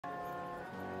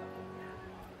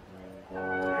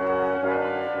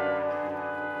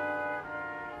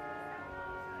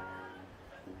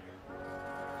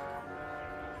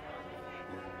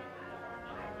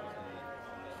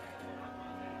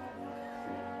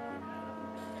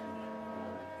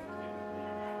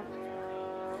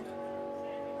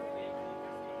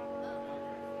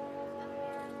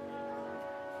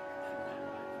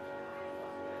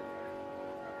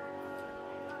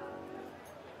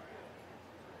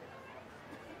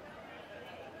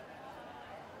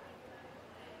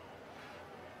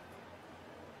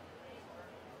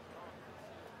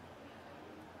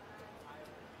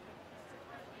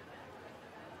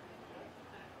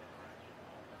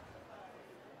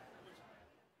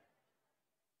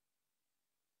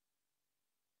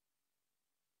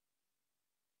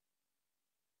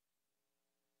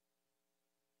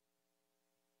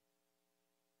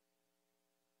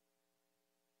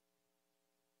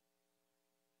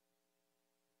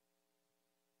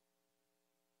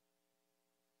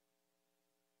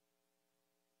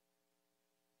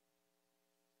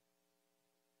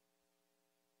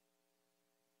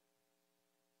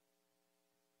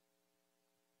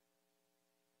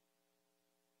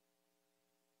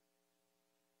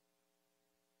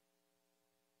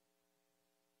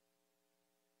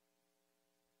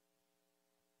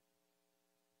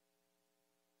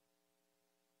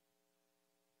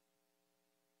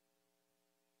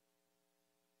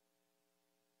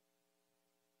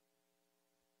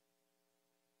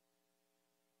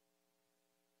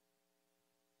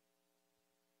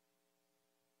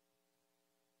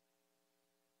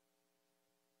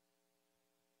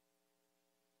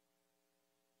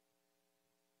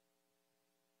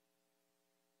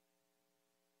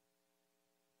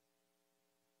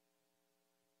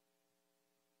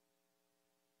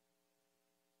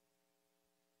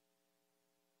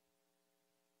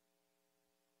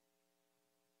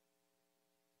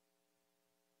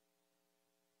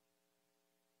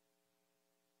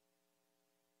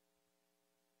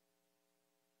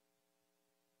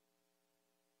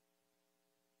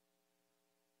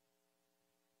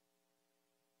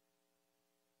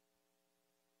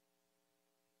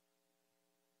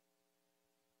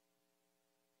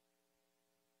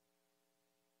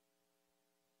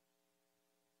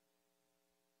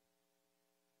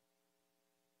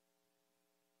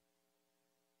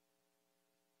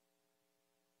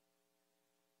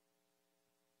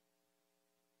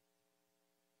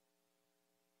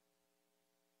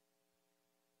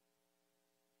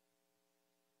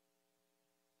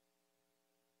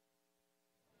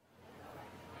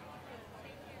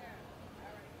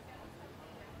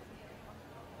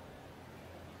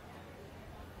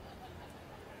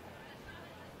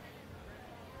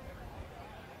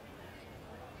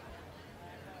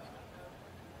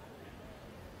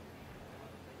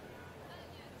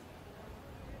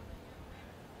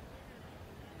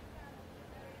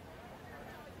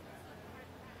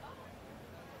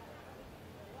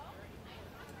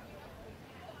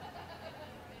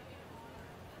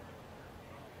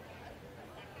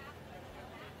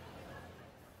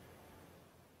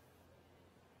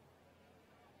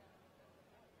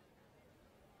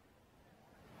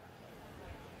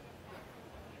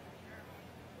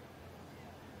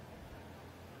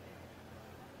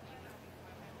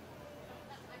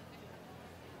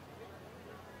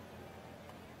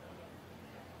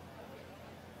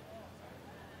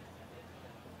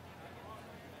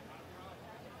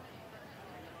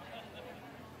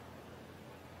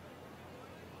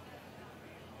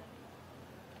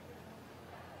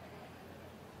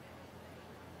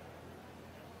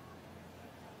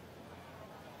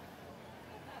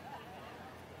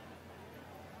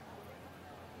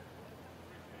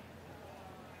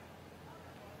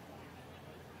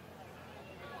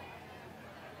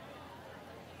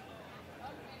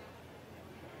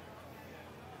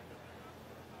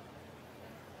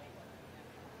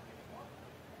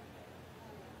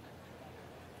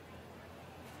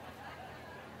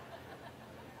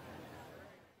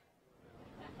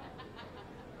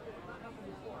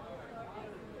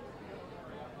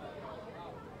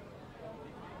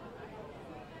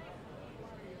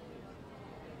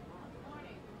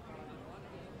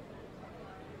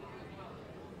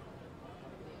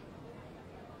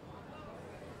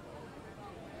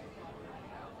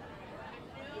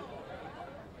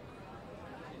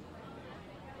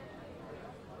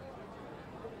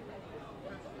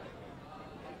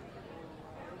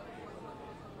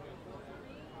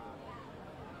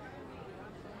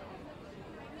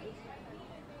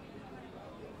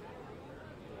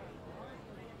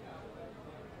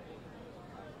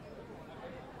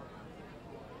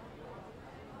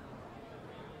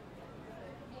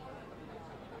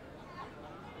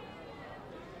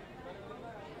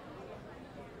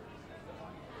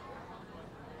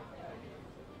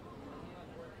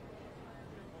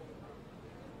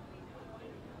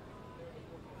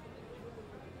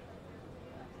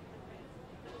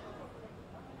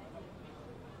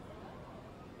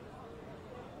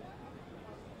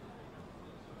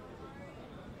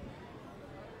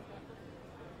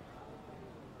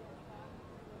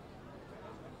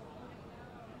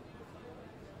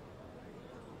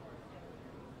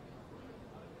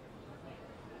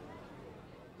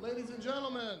Ladies and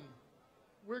gentlemen,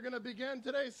 we're going to begin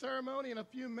today's ceremony in a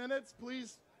few minutes.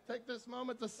 Please take this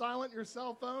moment to silence your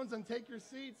cell phones and take your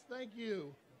seats. Thank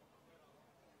you.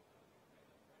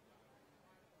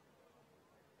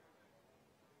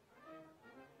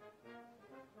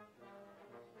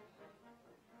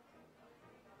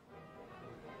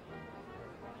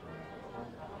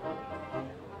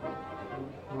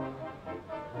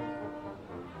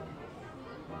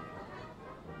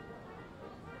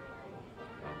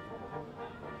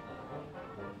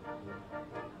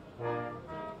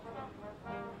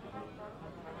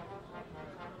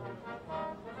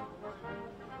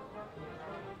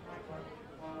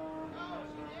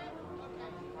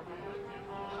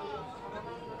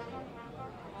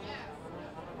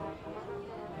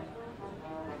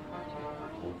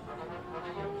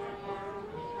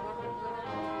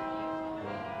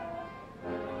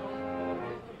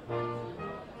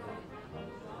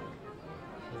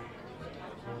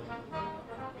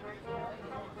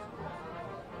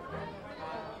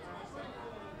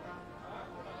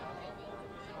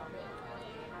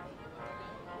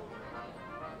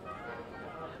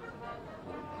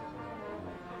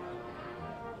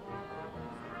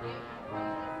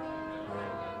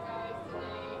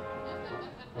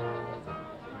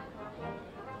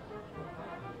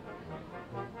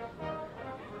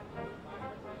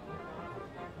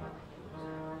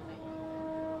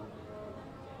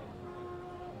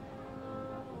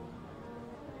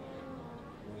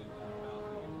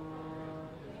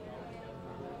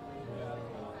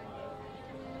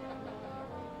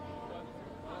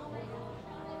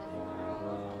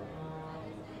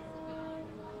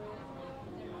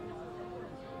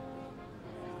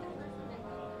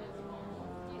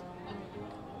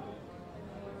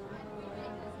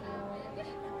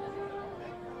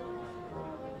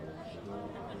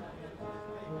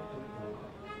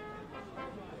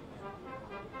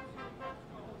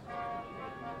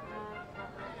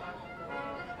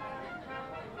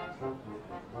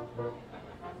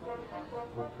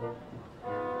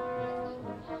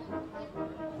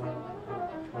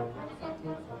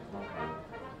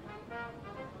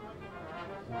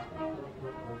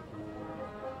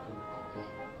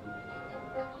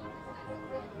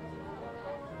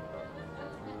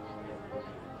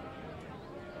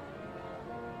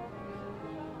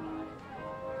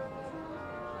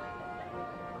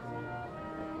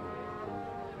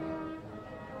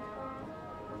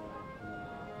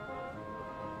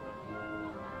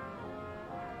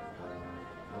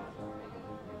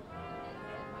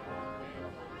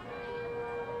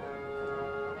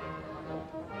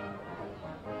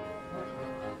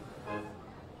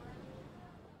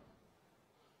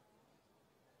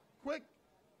 Quick,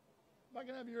 if I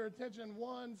can have your attention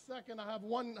 1 second, I have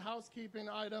one housekeeping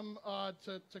item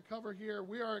to cover here.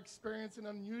 We are experiencing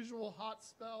an unusual hot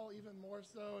spell, even more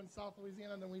so in South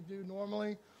Louisiana than we do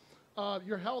normally.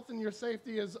 Your health and your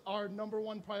safety is our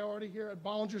 #1 priority here at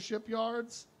Bollinger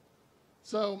Shipyards.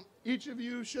 So each of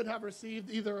you should have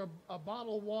received either a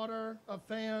bottle of water, a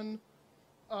fan,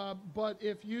 but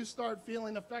if you start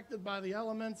feeling affected by the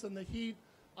elements and the heat,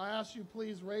 I ask you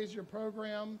please raise your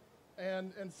program.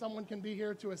 And someone can be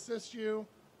here to assist you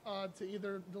to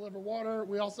either deliver water.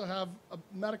 We also have a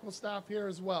medical staff here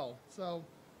as well. So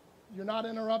you're not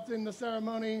interrupting the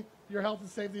ceremony. Your health and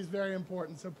safety is very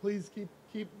important. So please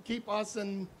keep us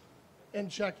in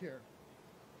check here.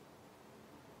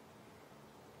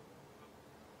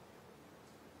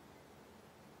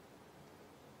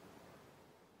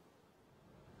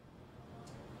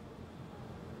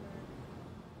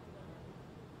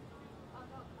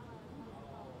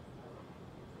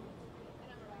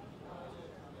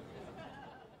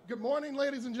 Good morning,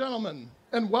 ladies and gentlemen,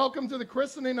 and welcome to the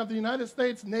christening of the United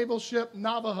States naval ship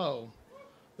Navajo.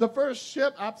 The first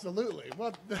ship, absolutely,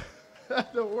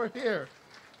 we're here.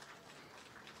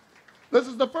 This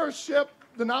is the first ship,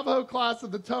 the Navajo-class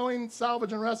of the towing,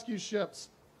 salvage, and rescue ships.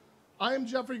 I am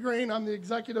Jeffrey Green. I'm the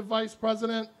Executive Vice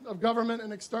President of Government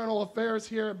and External Affairs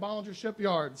here at Bollinger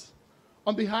Shipyards.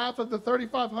 On behalf of the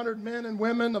 3,500 men and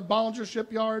women of Bollinger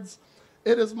Shipyards,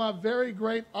 it is my very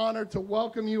great honor to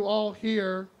welcome you all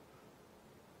here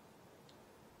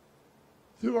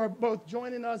who are both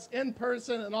joining us in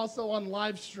person and also on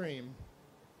live stream.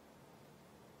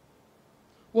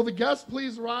 Will the guests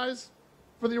please rise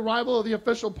for the arrival of the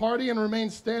official party and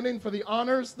remain standing for the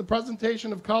honors, the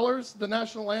presentation of colors, the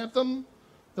national anthem,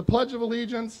 the Pledge of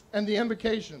Allegiance, and the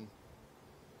invocation.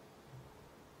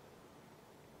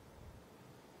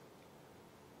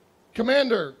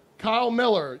 Commander Kyle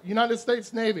Miller, United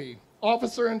States Navy,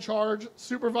 Officer in Charge,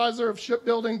 Supervisor of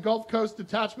Shipbuilding, Gulf Coast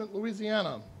Detachment,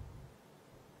 Louisiana.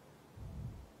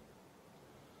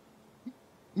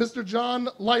 Mr. John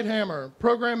Lighthammer,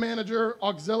 Program Manager,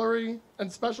 Auxiliary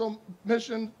and Special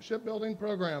Mission Shipbuilding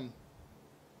Program.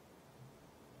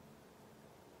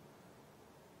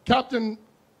 Captain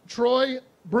Troy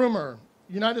Broomer,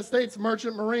 United States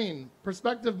Merchant Marine,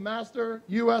 Prospective Master,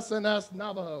 USNS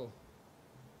Navajo.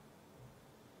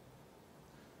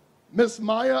 Miss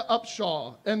Maya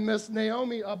Upshaw and Miss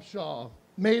Naomi Upshaw,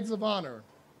 Maids of Honor.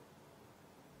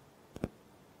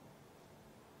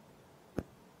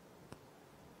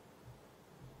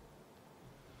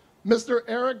 Mr.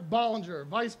 Eric Bollinger,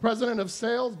 Vice President of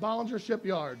Sales, Bollinger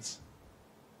Shipyards.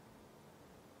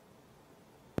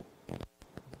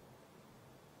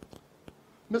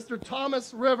 Mr.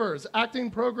 Thomas Rivers,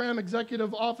 Acting Program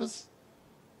Executive Office,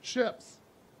 Ships.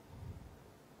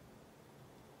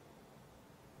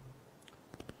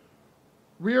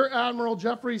 Rear Admiral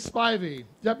Jeffrey Spivey,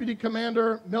 Deputy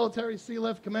Commander, Military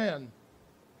Sealift Command.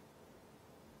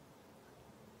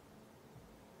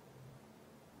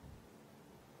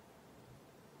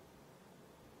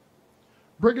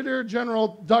 Brigadier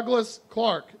General Douglas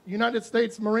Clark, United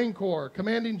States Marine Corps,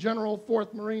 Commanding General,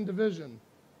 4th Marine Division.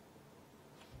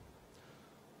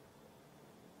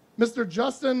 Mr.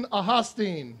 Justin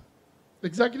Ahastine,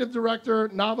 Executive Director,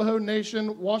 Navajo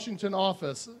Nation, Washington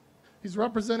Office. He's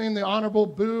representing the Honorable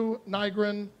Boo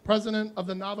Nygren, President of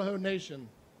the Navajo Nation.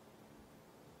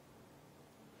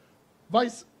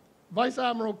 Vice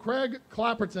Admiral Craig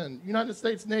Clapperton, United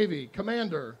States Navy,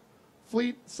 Commander,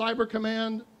 Fleet Cyber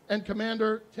Command, and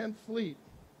Commander, 10th Fleet.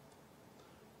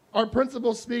 Our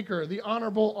principal speaker, the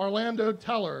Honorable Orlando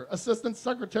Teller, Assistant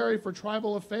Secretary for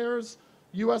Tribal Affairs,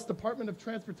 U.S. Department of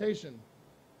Transportation.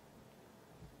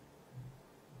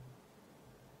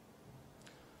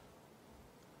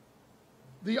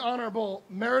 The Honorable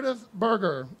Meredith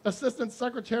Berger, Assistant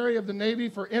Secretary of the Navy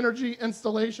for Energy,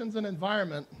 Installations, and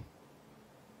Environment.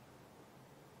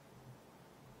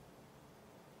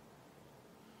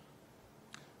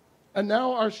 And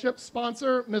now our ship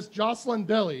sponsor, Ms. Jocelyn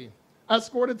Billy,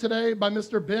 escorted today by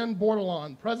Mr. Ben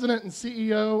Bordelon, President and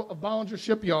CEO of Bollinger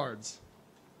Shipyards.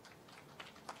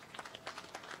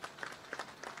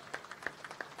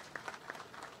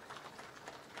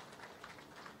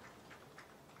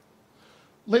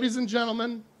 Ladies and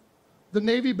gentlemen, the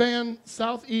Navy Band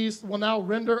Southeast will now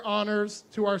render honors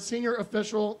to our senior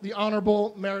official, the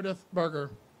Honorable Meredith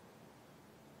Berger.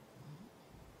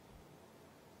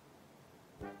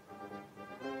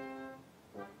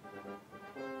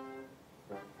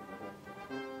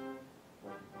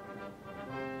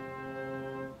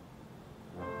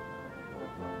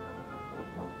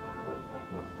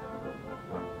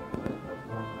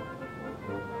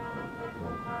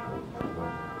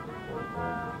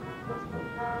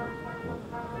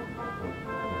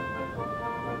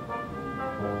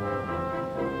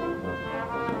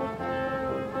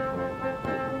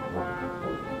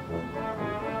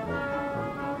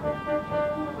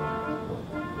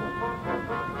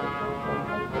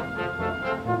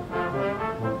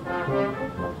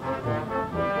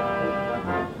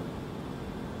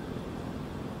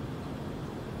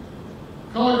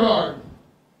 Color guard,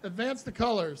 advance the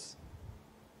colors.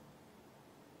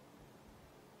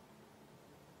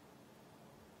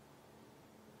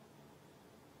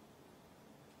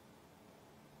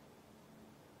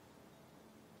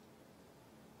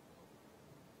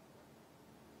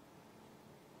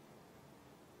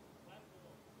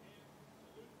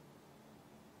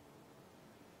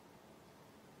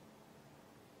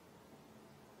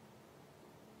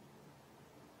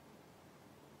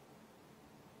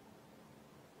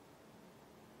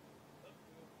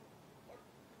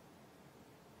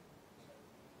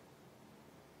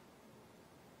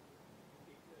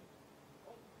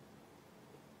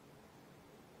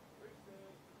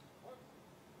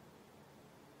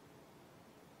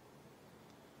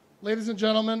 Ladies and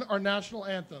gentlemen, our national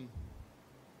anthem.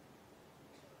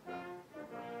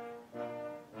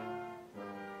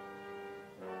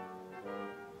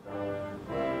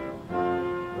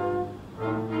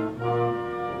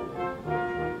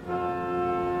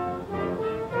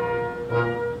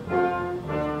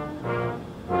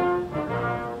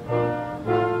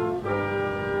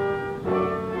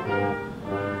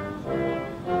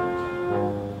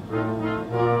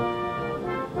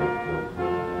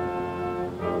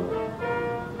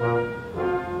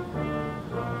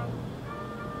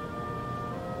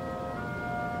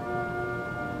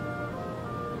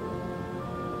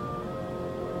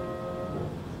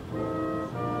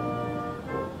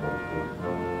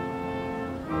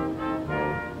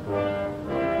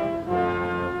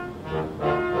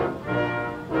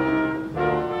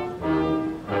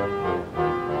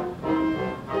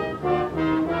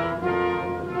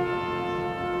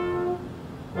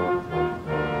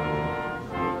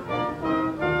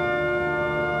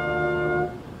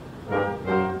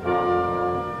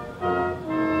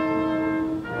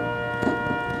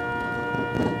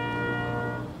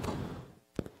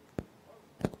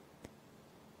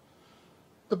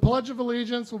 Pledge of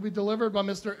Allegiance will be delivered by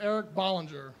Mr. Eric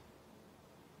Bollinger.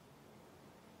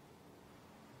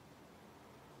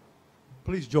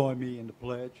 Please join me in the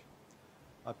pledge.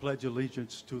 I pledge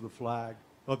allegiance to the flag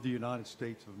of the United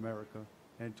States of America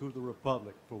and to the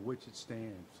republic for which it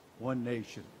stands, one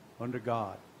nation, under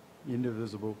God,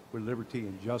 indivisible, with liberty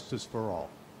and justice for all.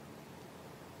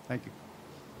 Thank you.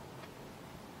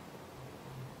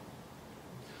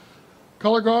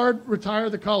 Color Guard, retire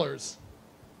the colors.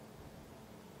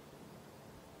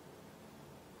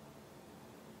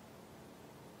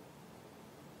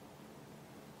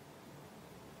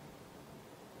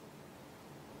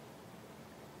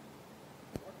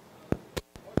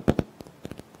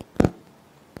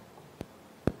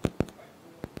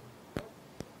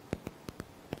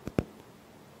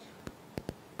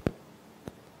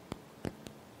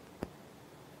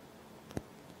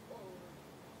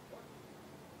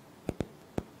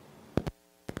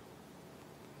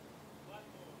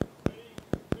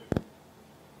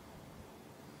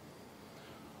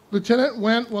 Lieutenant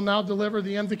Went will now deliver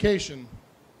the invocation.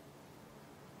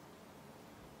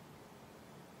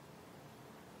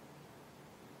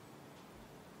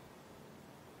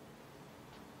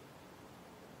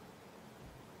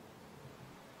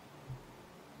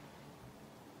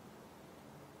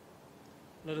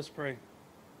 Let us pray.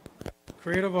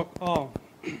 Creator of all,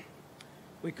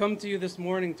 we come to you this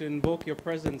morning to invoke your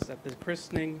presence at the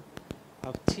christening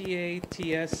of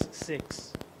T-ATS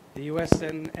 6, the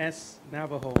USNS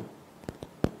Navajo.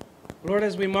 Lord,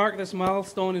 as we mark this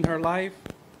milestone in her life,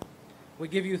 we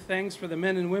give you thanks for the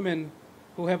men and women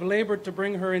who have labored to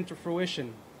bring her into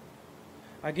fruition.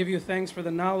 I give you thanks for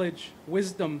the knowledge,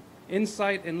 wisdom,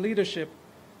 insight, and leadership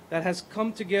that has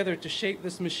come together to shape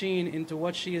this machine into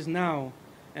what she is now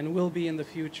and will be in the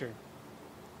future.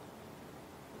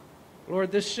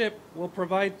 Lord, this ship will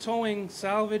provide towing,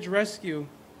 salvage, rescue.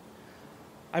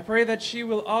 I pray that she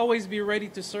will always be ready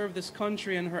to serve this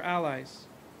country and her allies.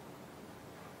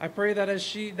 I pray that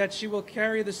she will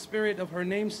carry the spirit of her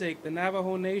namesake, the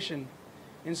Navajo Nation,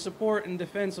 in support and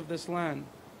defense of this land.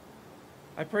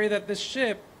 I pray that this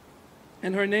ship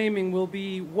and her naming will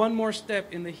be one more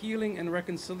step in the healing and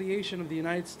reconciliation of the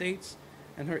United States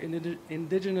and her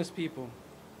indigenous people.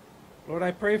 Lord,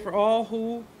 I pray for all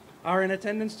who are in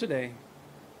attendance today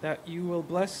that your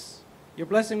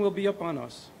blessing will be upon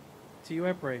us. To you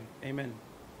I pray. Amen.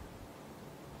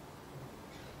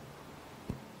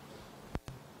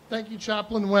 Thank you,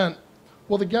 Chaplain Went.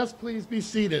 Will the guests please be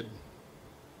seated?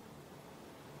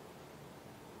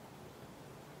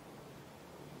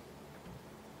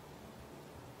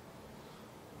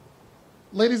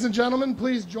 Ladies and gentlemen,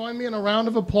 please join me in a round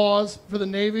of applause for the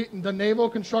Naval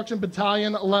Construction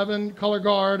Battalion 11 Color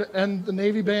Guard and the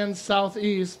Navy Band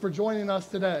Southeast for joining us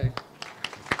today.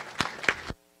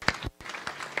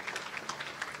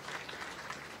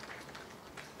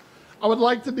 I would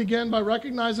like to begin by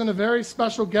recognizing a very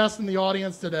special guest in the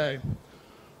audience today.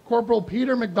 Corporal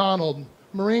Peter McDonald,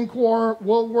 Marine Corps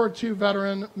World War II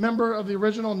veteran, member of the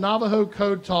original Navajo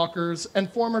Code Talkers,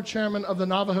 and former chairman of the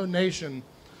Navajo Nation.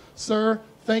 Sir,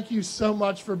 thank you so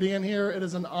much for being here. It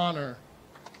is an honor.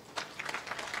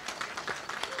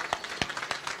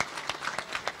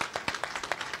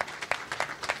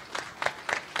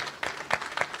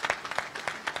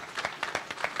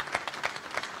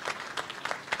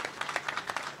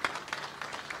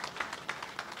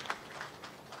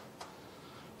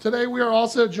 Today we are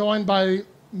also joined by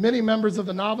many members of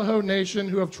the Navajo Nation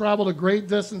who have traveled a great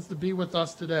distance to be with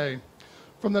us today.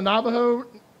 From the Navajo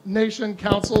Nation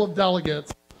Council of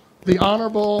Delegates, the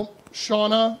Honorable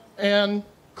Shauna Ann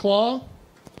Claw,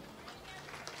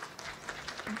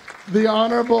 the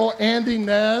Honorable Andy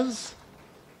Nez,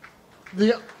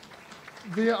 the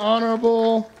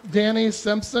Honorable Danny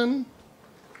Simpson,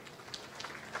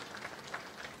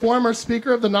 former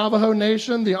Speaker of the Navajo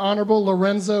Nation, the Honorable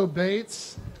Lorenzo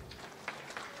Bates,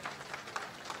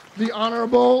 the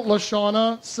Honorable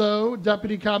LaShawna So,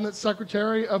 Deputy Cabinet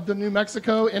Secretary of the New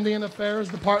Mexico Indian Affairs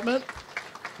Department.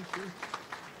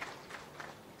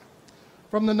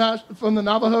 From the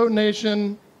Navajo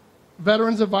Nation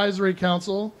Veterans Advisory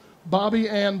Council, Bobby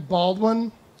Ann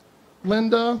Baldwin,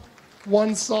 Linda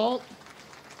One Salt,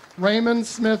 Raymond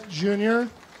Smith Jr.,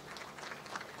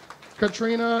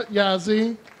 Katrina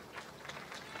Yazzie,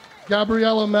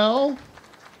 Gabriella Mell,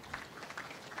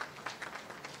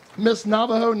 Miss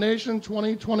Navajo Nation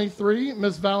 2023,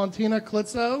 Miss Valentina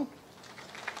Klitzo.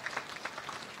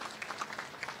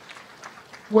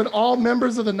 Would all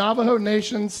members of the Navajo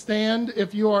Nation stand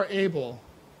if you are able?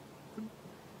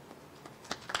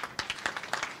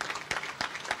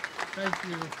 Thank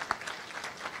you.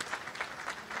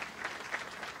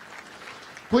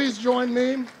 Please join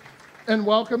me in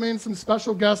welcoming some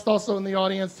special guests also in the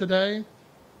audience today.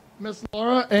 Ms.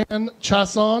 Laura Ann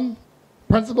Chasson,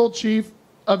 Principal Chief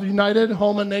of United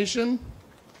Houma Nation.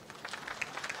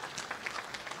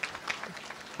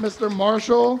 Mr.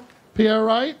 Marshall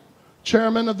Pierre-Wright,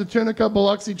 Chairman of the Tunica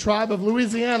Biloxi Tribe of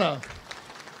Louisiana.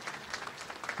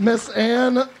 Ms.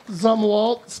 Ann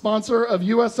Zumwalt, sponsor of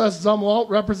USS Zumwalt,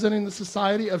 representing the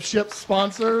Society of Ship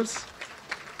Sponsors.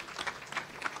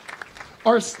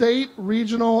 Our state,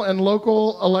 regional, and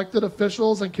local elected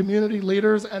officials and community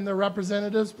leaders and their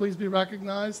representatives, please be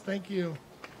recognized. Thank you.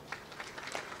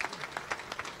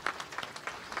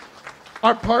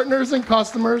 Our partners and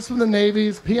customers from the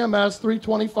Navy's PMS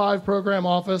 325 Program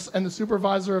Office and the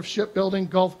Supervisor of Shipbuilding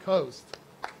Gulf Coast.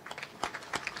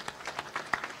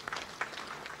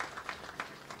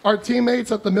 Our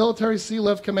teammates at the Military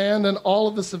Sealift Command and all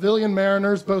of the civilian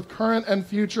mariners, both current and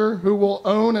future, who will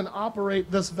own and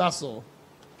operate this vessel.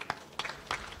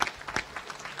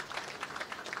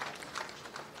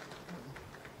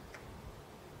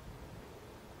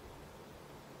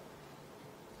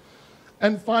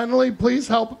 And finally, please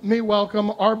help me welcome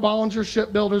our Bollinger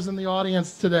shipbuilders in the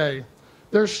audience today.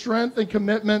 Their strength and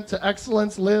commitment to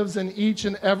excellence lives in each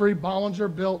and every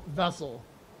Bollinger-built vessel.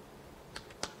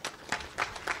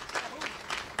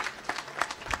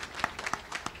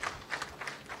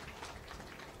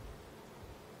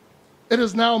 It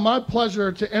is now my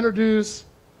pleasure to introduce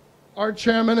our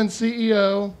Chairman and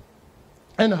CEO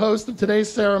and host of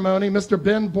today's ceremony, Mr.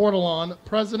 Ben Bordelon,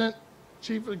 President,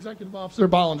 Chief Executive Officer,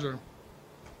 Bollinger.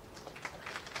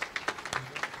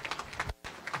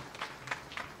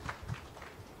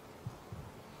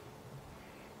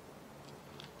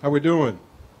 How we doing?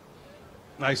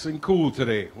 Nice and cool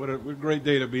today. What a great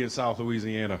day to be in South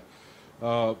Louisiana.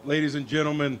 Ladies and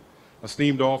gentlemen,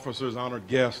 esteemed officers, honored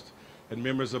guests, and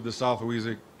members of the South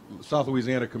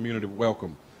Louisiana community,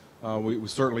 welcome. We're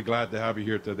certainly glad to have you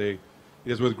here today.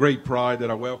 It is with great pride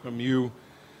that I welcome you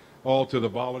all to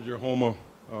the Bollinger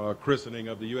Houma christening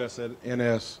of the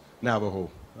USNS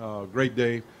Navajo. Great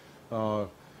day,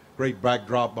 great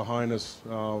backdrop behind us.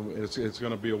 It's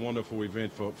going to be a wonderful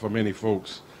event for many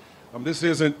folks. This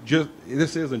isn't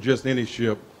just any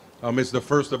ship. It's the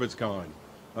first of its kind.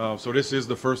 So this is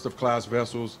the first of class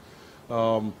vessels.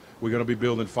 We're going to be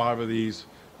building 5 of these,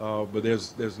 but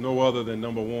there's no other than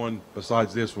number 1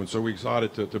 besides this one. So we're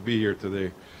excited to be here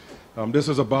today. This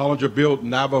is a Bollinger-built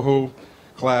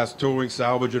Navajo-class towing,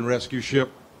 salvage, and rescue ship,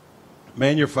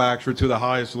 manufactured to the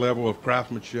highest level of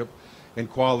craftsmanship and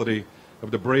quality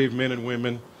of the brave men and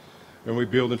women, and we're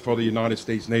building for the United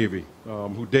States Navy,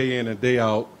 who day in and day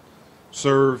out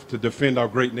serve to defend our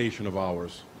great nation of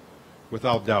ours.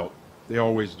 Without doubt, they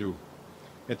always do.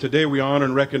 And today we honor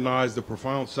and recognize the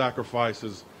profound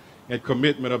sacrifices and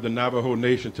commitment of the Navajo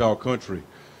Nation to our country.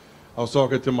 I was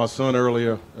talking to my son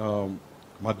earlier,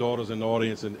 my daughter's in the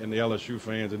audience and the LSU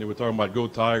fans, and they were talking about Go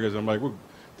Tigers. I'm like, well,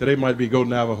 today might be Go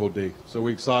Navajo Day. So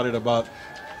we're excited about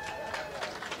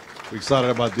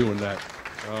doing that.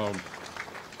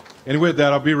 And with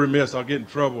that, I'll be remiss. I'll get in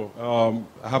trouble.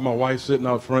 I have my wife sitting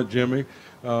out front, Jimmy.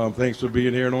 Thanks for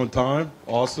being here and on time.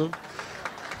 Awesome.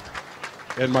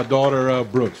 And my daughter,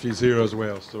 Brooke, she's here as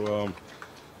well. So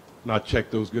not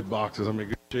check those good boxes. I'm in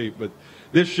good shape. But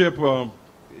this ship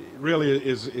really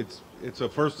it's a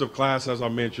first of class, as I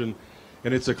mentioned,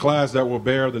 and it's a class that will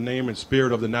bear the name and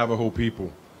spirit of the Navajo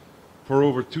people. For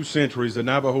over 2 centuries, the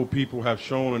Navajo people have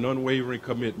shown an unwavering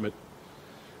commitment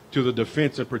to the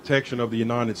defense and protection of the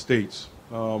United States.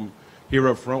 Here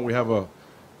up front, we have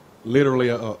literally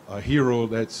a hero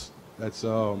that's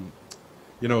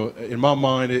you know, in my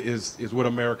mind, is what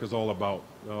America's all about,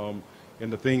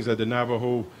 and the things that the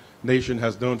Navajo Nation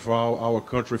has done for our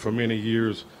country for many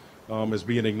years is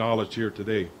being acknowledged here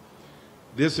today.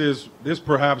 This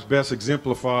perhaps best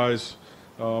exemplifies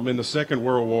in the Second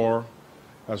World War,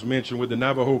 as mentioned, with the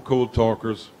Navajo code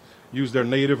talkers used their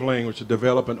native language to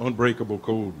develop an unbreakable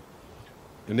code.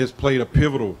 And this played a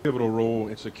pivotal role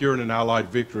in securing an Allied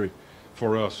victory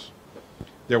for us.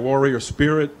 Their warrior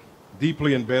spirit,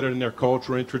 deeply embedded in their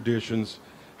culture and traditions,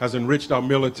 has enriched our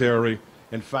military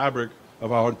and fabric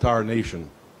of our entire nation.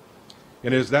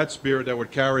 And it is that spirit that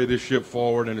would carry this ship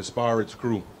forward and inspire its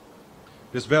crew.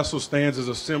 This vessel stands as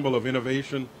a symbol of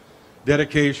innovation,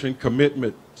 dedication,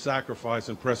 commitment, sacrifice,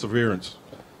 and perseverance.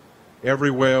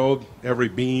 Every weld, every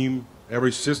beam,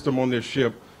 every system on this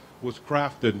ship was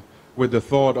crafted with the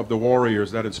thought of the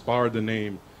warriors that inspired the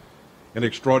name, and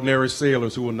extraordinary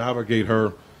sailors who will navigate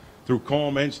her through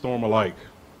calm and storm alike.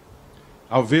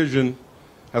 Our vision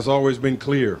has always been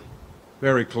clear,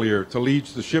 very clear, to lead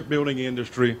the shipbuilding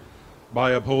industry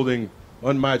by upholding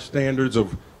unmatched standards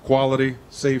of quality,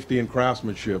 safety, and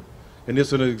craftsmanship. And this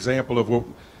is an example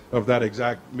of that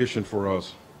exact mission for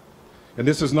us. And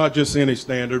this is not just any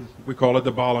standard. We call it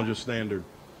the Bollinger Standard.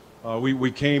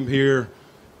 We came here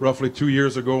roughly 2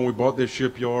 years ago, and we bought this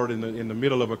shipyard in the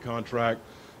middle of a contract.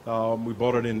 We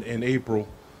bought it in April.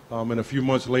 And a few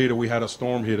months later, we had a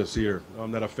storm hit us here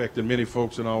that affected many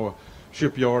folks in our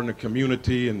shipyard and the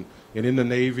community and in the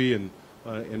Navy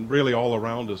and really all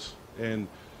around us. And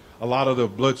a lot of the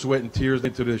blood, sweat, and tears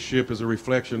into this ship is a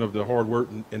reflection of the hard work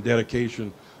and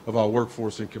dedication of our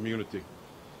workforce and community.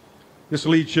 This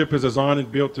lead ship is designed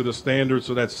and built to the standard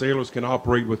so that sailors can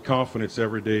operate with confidence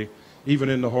every day, even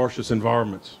in the harshest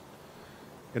environments.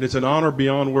 And it's an honor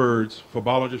beyond words for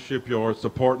Bollinger Shipyards to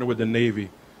partner with the Navy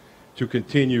to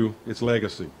continue its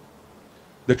legacy.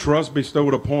 The trust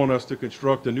bestowed upon us to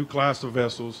construct a new class of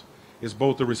vessels is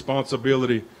both a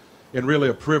responsibility and really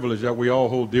a privilege that we all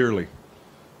hold dearly.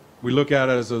 We look at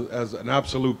it as an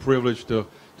absolute privilege to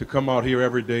come out here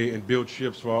every day and build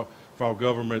ships for our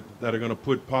government that are going to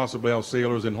put possibly our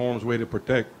sailors in harm's way to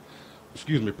protect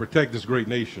this great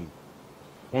nation.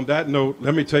 On that note,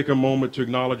 let me take a moment to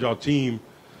acknowledge our team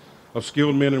of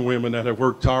skilled men and women that have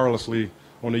worked tirelessly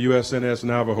on the USNS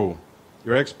Navajo.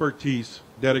 Your expertise,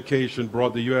 dedication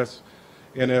brought the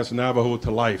USNS Navajo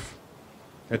to life.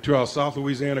 And to our South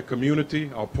Louisiana community,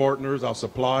 our partners, our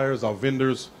suppliers, our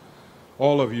vendors,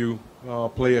 all of you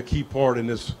play a key part in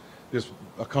this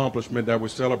accomplishment that we're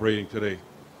celebrating today.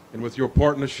 And with your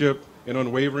partnership and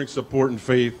unwavering support and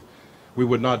faith, we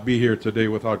would not be here today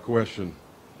without question.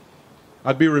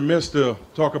 I'd be remiss to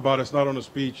talk about, it's not on the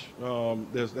speech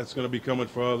that's going to be coming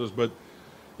for others, but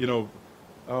you know,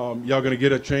 y'all going to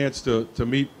get a chance to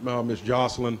meet Ms.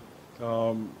 Jocelyn,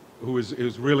 who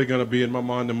is really going to be, in my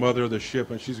mind, the mother of the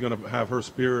ship, and she's going to have her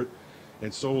spirit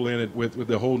and soul in it with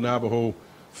the whole Navajo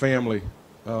family.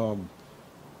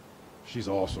 She's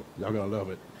awesome. Y'all going to love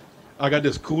it. I got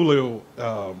this cool little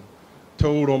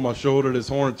toad on my shoulder, this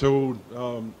horned toad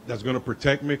that's going to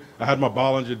protect me. I had my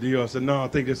Bollinger deal. I said, no, I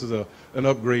think this is an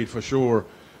upgrade for sure.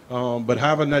 But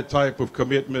having that type of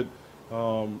commitment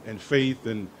and faith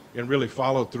and really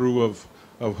follow through of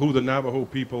who the Navajo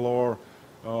people are,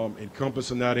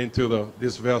 encompassing that into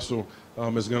this vessel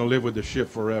is going to live with the ship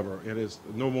forever. It is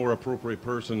no more appropriate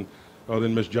person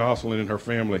than Ms. Jocelyn and her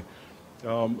family.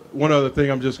 One other thing,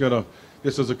 I'm just going to,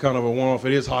 this is a kind of a one-off.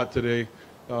 It is hot today.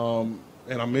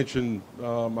 And I mentioned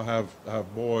I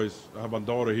have boys. I have my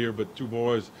daughter here, but two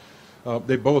boys.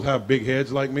 They both have big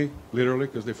heads like me, literally,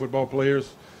 because they're football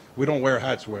players. We don't wear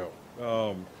hats well.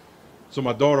 So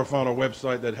my daughter found a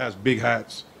website that has big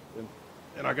hats.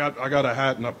 And I got a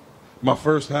hat, and my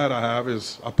first hat I have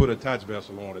is I put a TATS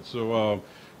vessel on it. So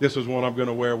this is one I'm going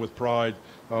to wear with pride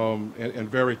and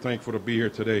very thankful to be here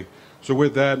today. So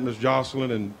with that, Ms. Jocelyn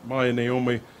and Maya and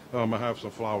Naomi, I have some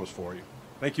flowers for you.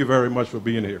 Thank you very much for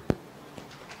being here.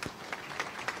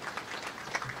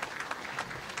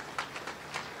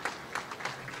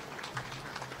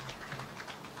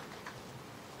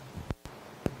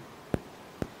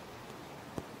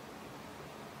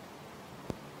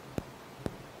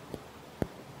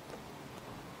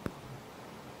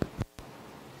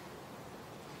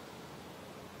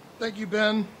 Thank you,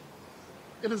 Ben.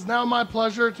 It is now my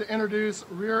pleasure to introduce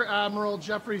Rear Admiral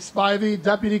Jeffrey Spivey,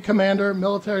 Deputy Commander,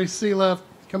 Military Sealift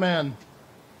Command.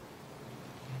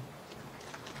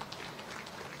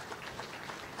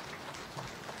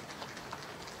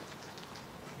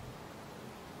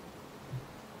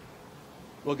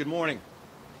 Well, good morning.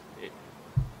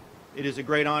 It is a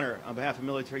great honor on behalf of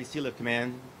Military Sealift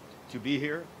Command to be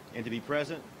here and to be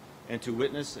present and to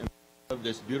witness and of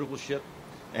this beautiful ship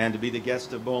and to be the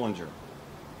guest of Bollinger.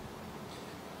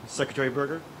 Secretary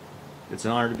Berger, it's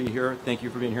an honor to be here. Thank you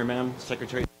for being here, ma'am.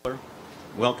 Secretary Taylor,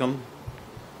 welcome.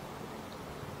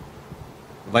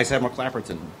 Vice Admiral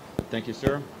Clapperton, thank you,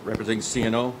 sir. Representing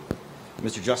CNO,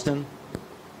 Mr. Justin,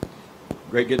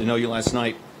 great getting to know you last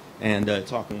night and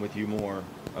talking with you more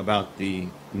about the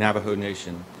Navajo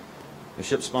Nation. The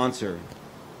ship sponsor,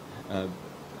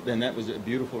 then that was a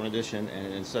beautiful addition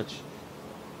and such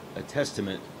a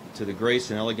testament to the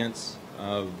grace and elegance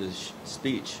of the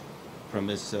speech from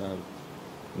Miss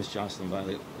Jocelyn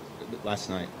Violet last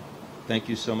night. Thank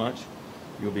you so much.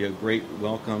 You'll be a great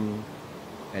welcome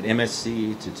at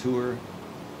MSC to tour,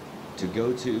 to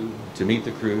go to meet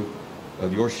the crew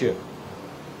of your ship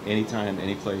anytime,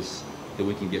 any place that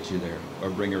we can get you there or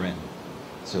bring her in.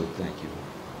 So thank you.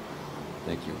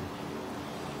 Thank you.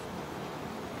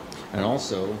 And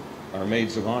also our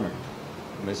maids of honor,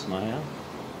 Miss Maya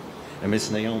and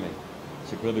Miss Naomi.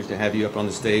 It's a privilege to have you up on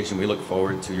the stage, and we look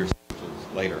forward to your speeches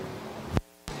later.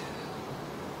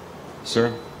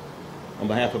 Sir, on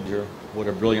behalf of your What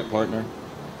a brilliant partner.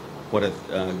 What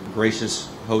a gracious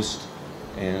host,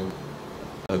 and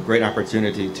a great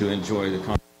opportunity to enjoy the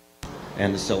conference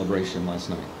and the celebration last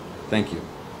night. Thank you.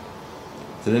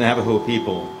 To the Navajo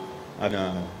people,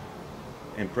 I'm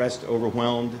impressed,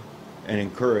 overwhelmed, and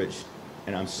encouraged,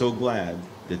 and I'm so glad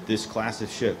that this class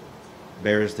of ship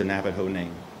bears the Navajo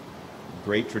name.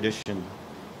 Great tradition,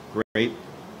 great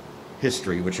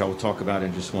history, which I will talk about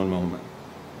in just one moment.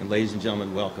 And ladies and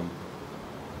gentlemen, welcome.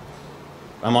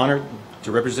 I'm honored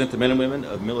to represent the men and women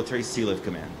of Military Sealift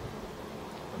Command,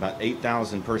 about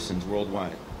 8,000 persons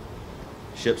worldwide.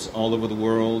 Ships all over the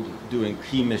world doing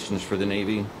key missions for the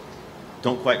Navy.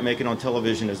 Don't quite make it on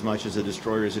television as much as the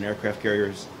destroyers and aircraft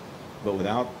carriers, but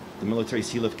without the Military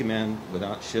Sealift Command,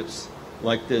 without ships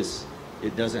like this,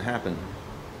 it doesn't happen.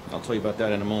 I'll tell you about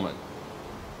that in a moment.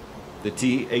 The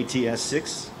T-ATS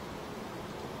 6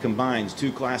 combines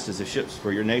two classes of ships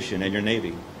for your nation and your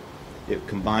Navy. It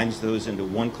combines those into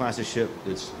one class of ship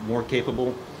that's more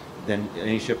capable than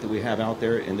any ship that we have out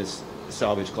there in this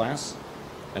salvage class,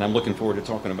 and I'm looking forward to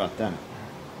talking about that.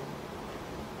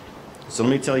 So let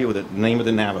me tell you the name of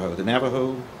the Navajo. The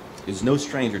Navajo is no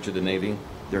stranger to the Navy.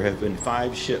 There have been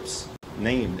 5 ships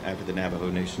named after the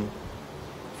Navajo Nation.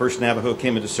 First Navajo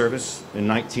came into service in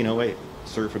 1908,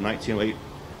 served from 1908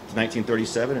 to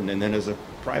 1937, and then as a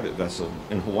private vessel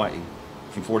in Hawaii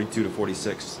from 42 to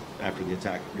 46 after the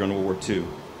attack during World War II.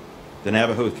 The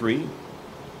Navajo 3,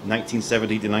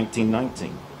 1970 to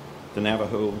 1919. The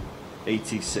Navajo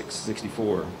AT-6,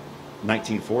 64,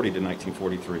 1940 to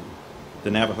 1943.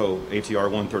 The Navajo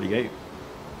ATR 138,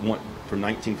 from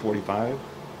 1945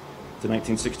 to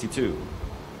 1962.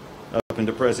 Up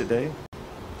into present day,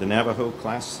 the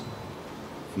Navajo-class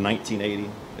from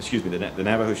 1980, excuse me, the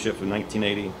Navajo ship from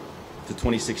 1980 to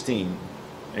 2016.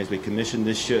 As we commission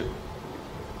this ship,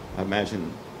 I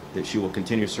imagine that she will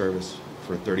continue service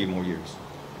for 30 more years.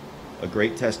 A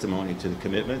great testimony to the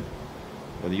commitment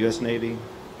of the U.S. Navy,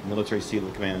 Military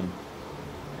Sealift Command,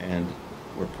 and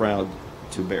we're proud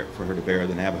for her to bear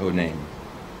the Navajo name.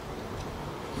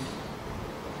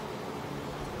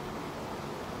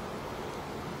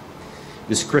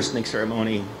 This christening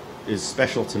ceremony is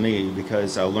special to me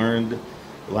because I learned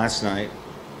last night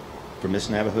from this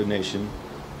Navajo Nation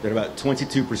that about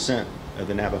 22% of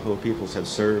the Navajo peoples have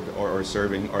served or are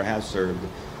serving or have served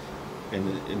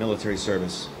in military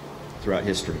service throughout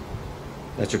history.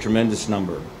 That's a tremendous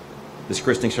number. This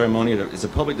christening ceremony is a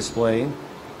public display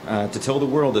to tell the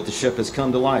world that the ship has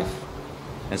come to life.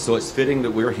 And so it's fitting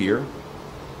that we're here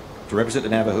to represent the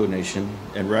Navajo Nation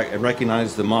and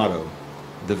recognize the motto,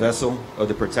 the vessel of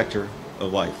the protector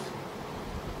of life.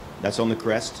 That's on the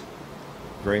crest,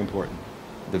 very important.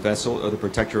 The vessel of the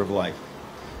protector of life.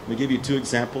 Let me give you 2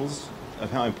 examples of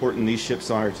how important these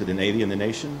ships are to the Navy and the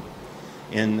nation.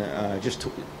 And just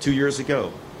 2 years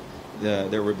ago,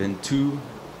 there have been 2,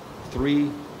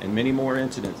 3, and many more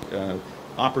incidents,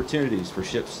 opportunities for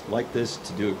ships like this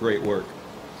to do a great work.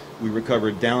 We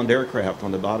recovered downed aircraft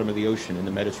on the bottom of the ocean in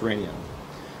the Mediterranean.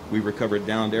 We recovered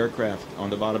downed aircraft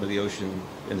on the bottom of the ocean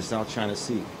in the South China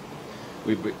Sea.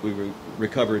 We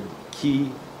recovered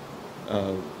key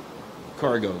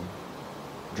cargo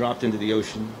dropped into the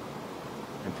ocean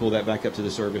and pulled that back up to the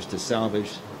surface to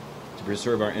salvage, to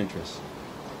preserve our interests.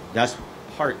 That's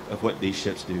part of what these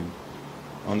ships do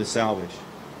on the salvage.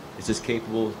 It's just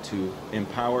capable to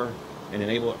empower and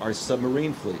enable our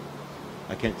submarine fleet.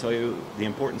 I can't tell you the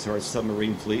importance of our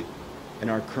submarine fleet in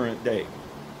our current day.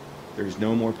 There's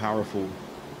no more powerful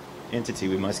entity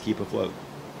we must keep afloat.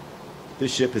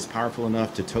 This ship is powerful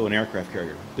enough to tow an aircraft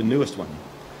carrier, the newest one,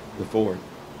 the Ford.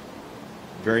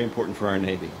 Very important for our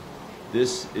Navy.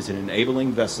 This is an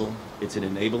enabling vessel, it's an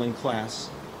enabling class,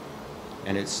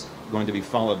 and it's going to be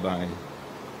followed by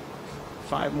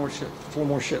 4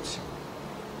 more ships.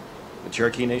 The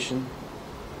Cherokee Nation,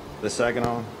 the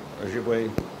Saginaw,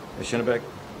 Ojibwe, the Shinnebec,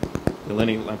 the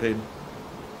Lenni Lenape,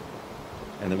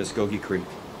 and the Muskogee Creek,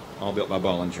 all built by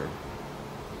Bollinger.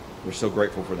 We're so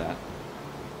grateful for that.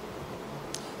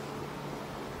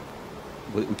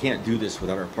 We can't do this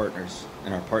without our partners,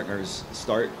 and our partners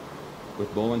start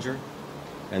with Bollinger,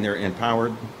 and they're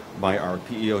empowered by our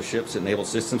PEO ships at Naval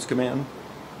Systems Command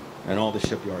and all the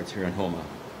shipyards here in Houma.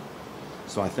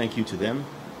 So I thank you to them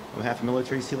on behalf of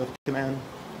Military Sealift Command,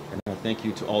 and I thank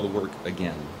you to all the work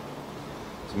again.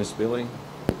 So Ms. Billy,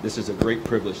 this is a great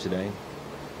privilege today.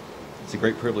 It's a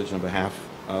great privilege on behalf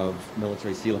of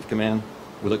Military Sealift Command.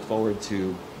 We look forward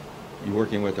to you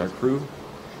working with our crew,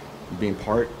 being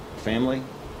part family,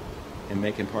 and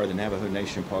making part of the Navajo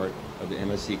Nation part of the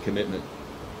MSC commitment.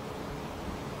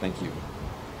 Thank you.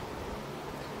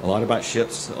 A lot about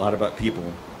ships, a lot about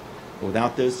people.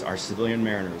 Without this, our civilian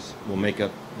mariners will make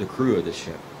up the crew of this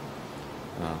ship.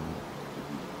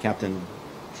 Captain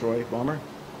Troy Balmer,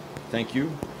 thank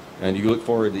you. And you look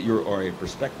forward that you are a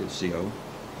prospective CO,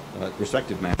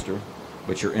 prospective master,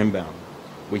 but you're inbound.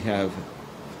 We have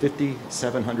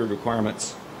 5,700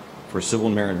 requirements for civil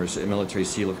mariners at Military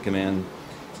Sealift Command,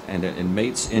 and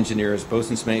mates, engineers,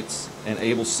 bosun's mates, and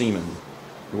able seamen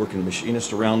who work in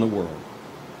machinists around the world.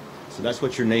 So that's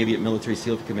what your Navy at Military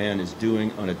Sealift Command is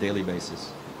doing on a daily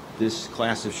basis. This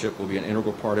class of ship will be an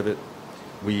integral part of it.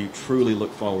 We truly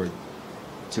look forward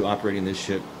to operating this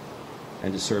ship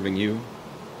and to serving you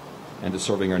and to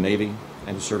serving our Navy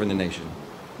and to serving the nation.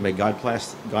 May God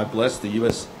bless the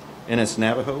USNS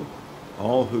Navajo,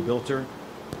 all who built her,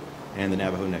 and the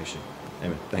Navajo Nation.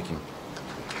 Amen. Thank you.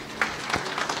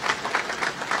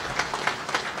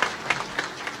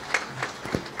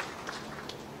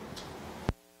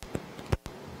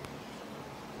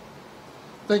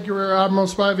 Thank you, Rear Admiral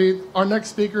Spivey. Our next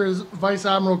speaker is Vice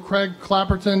Admiral Craig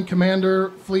Clapperton, Commander,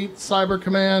 Fleet Cyber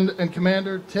Command, and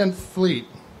Commander, 10th Fleet.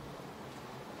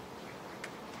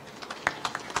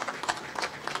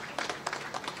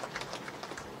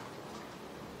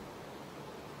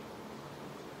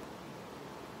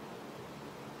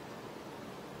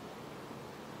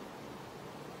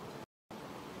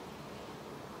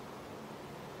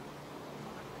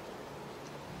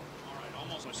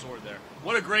 My sword there.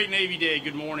 What a great Navy Day.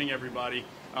 Good morning, everybody.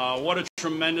 What a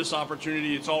tremendous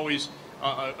opportunity. It's always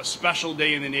a special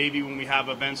day in the Navy when we have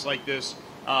events like this.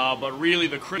 But really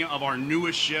the creating of our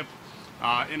newest ship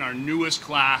in our newest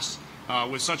class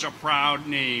with such a proud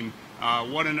name.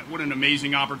 What an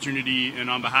amazing opportunity. And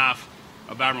on behalf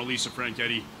of Admiral Lisa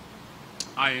Franchetti,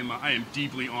 I am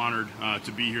deeply honored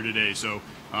to be here today. So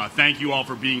thank you all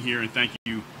for being here, and thank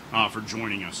you for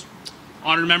joining us.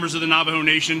 Honored members of the Navajo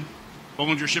Nation,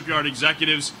 Bollinger Shipyard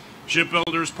executives,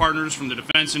 shipbuilders, partners from the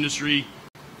defense industry,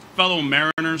 fellow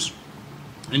mariners,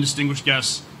 and distinguished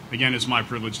guests, again, it's my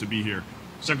privilege to be here.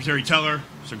 Secretary Teller,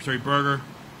 Secretary Berger,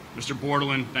 Mr.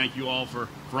 Bordelin, thank you all for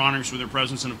honoring us with their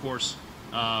presence, and of course,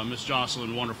 Ms.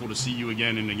 Jocelyn, wonderful to see you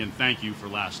again, and again, thank you for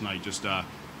last night. Just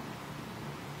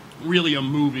really a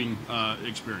moving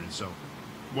experience. So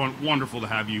wonderful to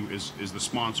have you as the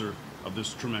sponsor of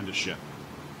this tremendous ship.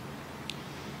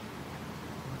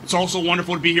 It's also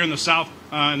wonderful to be here in the South,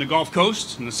 in the Gulf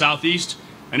Coast, in the Southeast,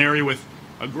 an area with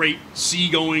a great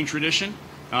seagoing tradition,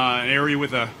 an area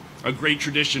with a great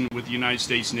tradition with the United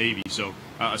States Navy. So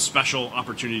a special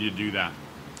opportunity to do that.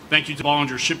 Thank you to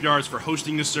Bollinger Shipyards for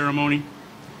hosting this ceremony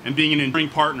and being an enduring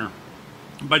partner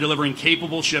by delivering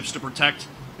capable ships to protect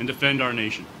and defend our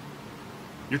nation.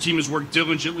 Your team has worked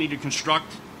diligently to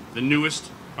construct the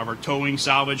newest of our towing,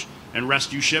 salvage, and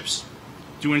rescue ships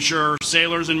to ensure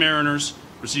sailors and mariners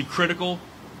receive critical,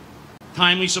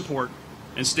 timely support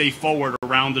and stay forward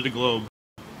around the globe,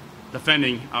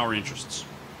 defending our interests.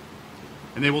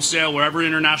 And they will sail wherever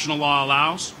international law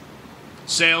allows,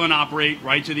 sail and operate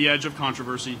right to the edge of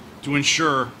controversy to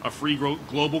ensure a free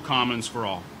global commons for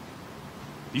all.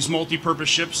 These multi-purpose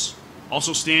ships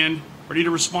also stand ready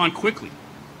to respond quickly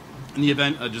in the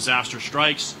event a disaster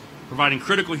strikes, providing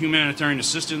critical humanitarian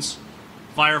assistance,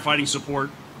 firefighting support,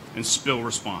 and spill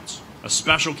response. A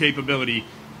special capability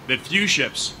that few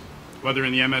ships, whether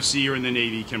in the MSC or in the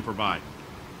Navy, can provide.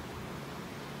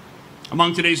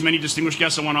 Among today's many distinguished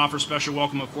guests, I want to offer special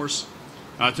welcome, of course,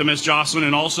 to Ms. Jocelyn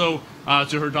and also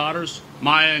to her daughters,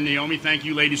 Maya and Naomi. Thank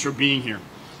you, ladies, for being here.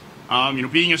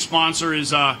 Being a sponsor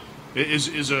is a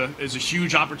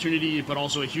huge opportunity, but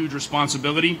also a huge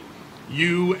responsibility.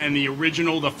 You and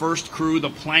the first crew,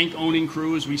 the plank-owning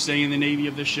crew, as we say in the Navy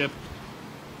of this ship,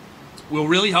 will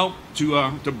really help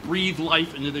to breathe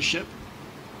life into the ship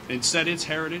and set its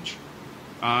heritage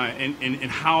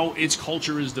and how its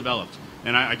culture is developed.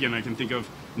 And I can think of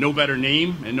no better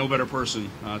name and no better person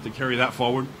to carry that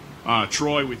forward.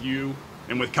 Troy, with you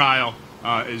and with Kyle,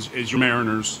 as your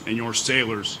mariners and your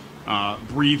sailors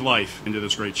breathe life into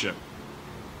this great ship.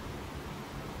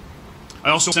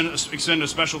 I also extend a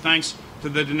special thanks to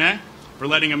the Diné for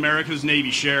letting America's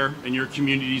Navy share in your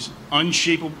community's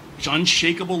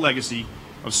unshakable legacy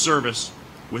of service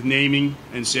with naming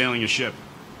and sailing a ship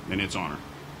in its honor.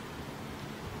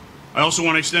 I also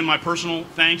want to extend my personal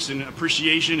thanks and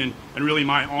appreciation and really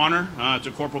my honor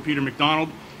to Corporal Peter McDonald.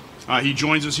 He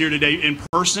joins us here today in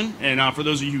person, and for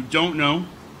those of you who don't know,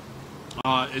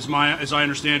 as I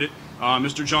understand it,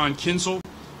 Mr. John Kinsel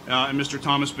and Mr.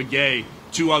 Thomas Begay,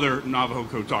 two other Navajo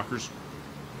code talkers,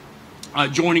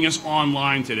 joining us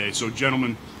online today. So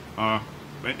gentlemen,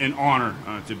 an honor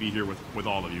to be here with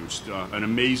all of you. It's an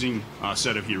amazing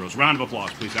set of heroes. Round of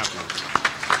applause, please. After.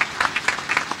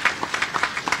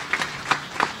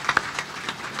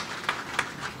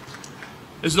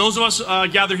 As those of us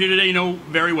gathered here today know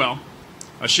very well,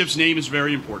 a ship's name is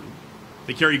very important.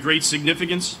 They carry great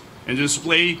significance and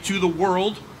display to the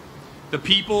world the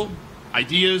people,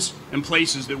 ideas, and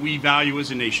places that we value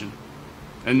as a nation.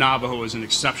 And Navajo is an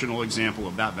exceptional example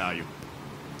of that value.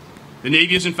 The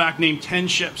Navy has in fact named 10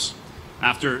 ships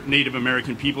after Native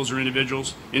American peoples or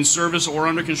individuals in service or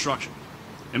under construction.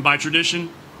 And by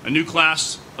tradition, a new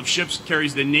class of ships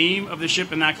carries the name of the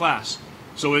ship in that class.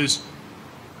 So as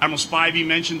Admiral Spivey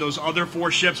mentioned, those other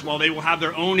 4 ships, while they will have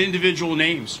their own individual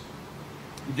names,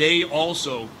 they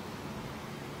also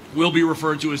will be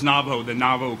referred to as Navajo, the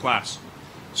Navajo-class.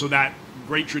 So that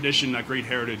great tradition, that great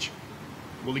heritage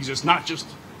will exist not just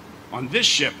on this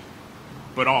ship,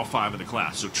 but all 5 of the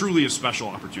class. So truly a special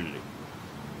opportunity.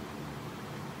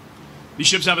 These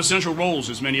ships have essential roles,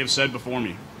 as many have said before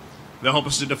me. They'll help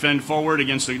us to defend forward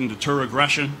against and deter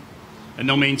aggression, and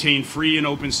they'll maintain free and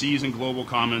open seas and global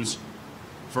commons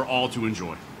for all to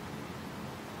enjoy.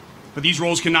 But these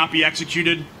roles cannot be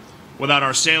executed without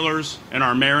our sailors and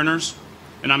our mariners,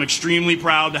 and I'm extremely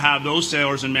proud to have those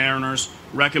sailors and mariners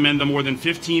recommend the more than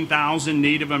 15,000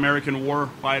 Native American war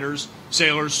fighters,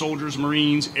 sailors, soldiers,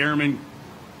 Marines, airmen,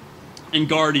 and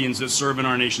guardians that serve in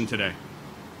our nation today.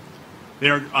 They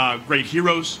are great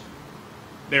heroes.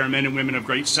 They are men and women of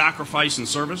great sacrifice and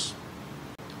service.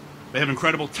 They have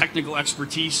incredible technical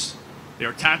expertise. They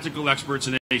are tactical experts,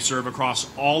 and they serve across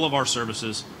all of our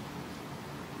services,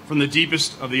 from the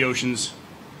deepest of the oceans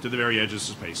to the very edges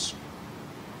of space.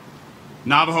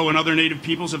 Navajo and other Native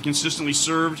peoples have consistently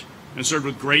served and served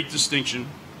with great distinction,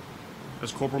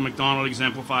 as Corporal McDonald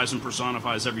exemplifies and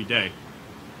personifies every day,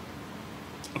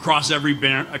 across every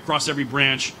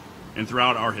branch and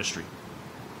throughout our history.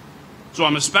 So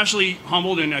I'm especially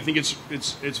humbled, and I think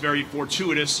it's very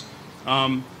fortuitous,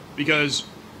 because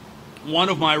one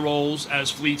of my roles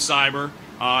as Fleet Cyber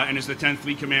and as the 10th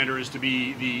Fleet Commander is to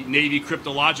be the Navy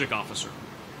Cryptologic Officer.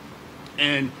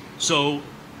 And so,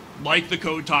 like the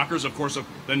Code Talkers, of course,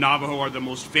 the Navajo are the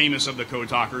most famous of the Code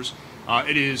Talkers,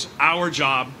 it is our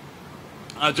job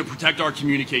to protect our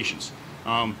communications.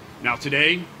 Now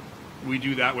today, we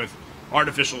do that with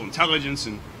artificial intelligence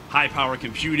and high-power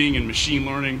computing and machine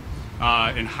learning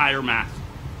and higher math.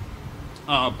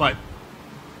 But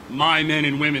my men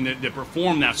and women that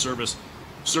perform that service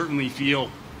certainly feel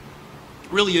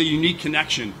really a unique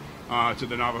connection to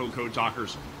the Navajo Code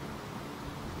Talkers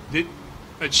that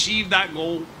achieve that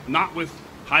goal not with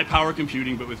high-power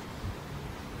computing, but with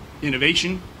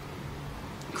innovation,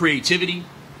 creativity,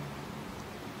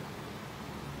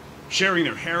 sharing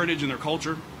their heritage and their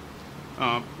culture,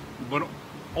 but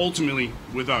ultimately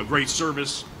with great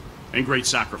service and great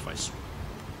sacrifice.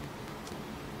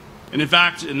 And in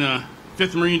fact, in the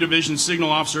 5th Marine Division Signal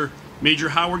Officer, Major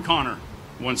Howard Connor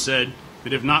once said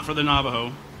that if not for the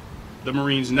Navajo, the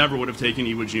Marines never would have taken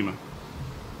Iwo Jima.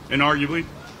 And arguably,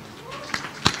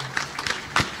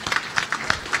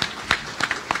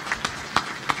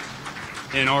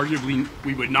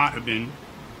 we would not have been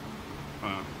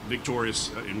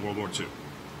victorious in World War II.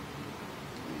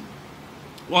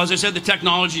 Well, as I said, the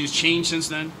technology has changed since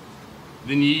then.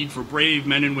 The need for brave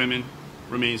men and women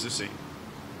remains the same.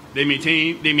 They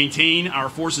maintain our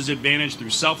forces' advantage through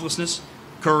selflessness,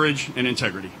 courage, and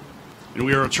integrity. And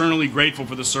we are eternally grateful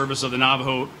for the service of the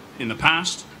Navajo in the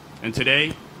past and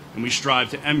today, and we strive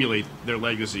to emulate their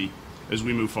legacy as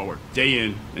we move forward, day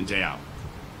in and day out.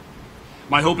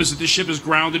 My hope is that this ship is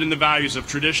grounded in the values of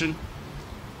tradition,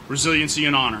 resiliency,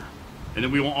 and honor, and that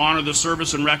we will honor the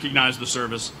service and recognize the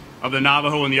service of the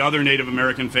Navajo and the other Native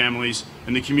American families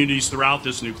and the communities throughout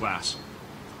this new class,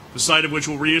 the sight of which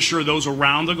will reassure those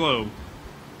around the globe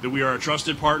that we are a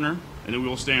trusted partner and that we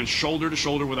will stand shoulder to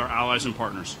shoulder with our allies and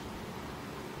partners.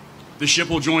 The ship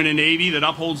will join a Navy that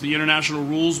upholds the international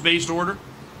rules-based order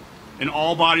in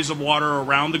all bodies of water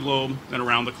around the globe and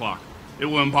around the clock. It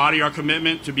will embody our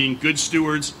commitment to being good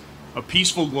stewards of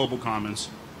peaceful global commons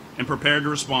and prepared to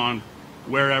respond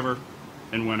wherever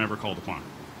and whenever called upon.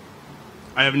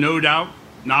 I have no doubt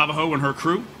Navajo and her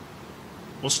crew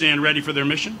will stand ready for their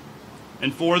mission.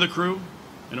 And for the crew,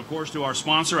 and of course to our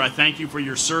sponsor, I thank you for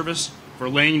your service, for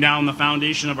laying down the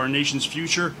foundation of our nation's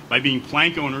future by being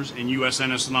plank owners in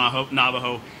USNS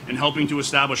Navajo and helping to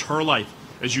establish her life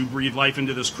as you breathe life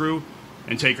into this crew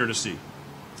and take her to sea.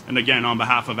 And again, on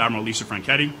behalf of Admiral Lisa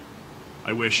Franchetti,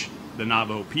 I wish the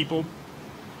Navajo people,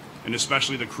 and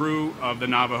especially the crew of the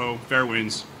Navajo, fair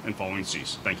winds and following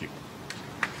seas. Thank you.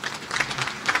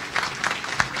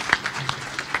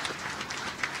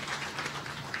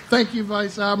 Thank you,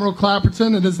 Vice Admiral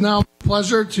Clapperton. It is now my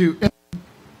pleasure to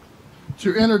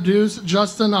introduce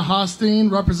Justin Ahostine,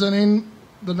 representing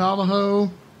the Navajo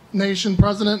Nation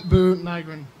President Boo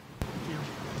Nygren.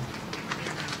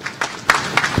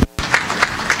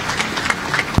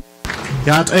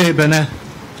 Yat bene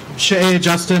she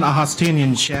Justin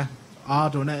Ahastinian she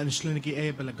Adona and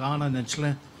Schliniki Belagana and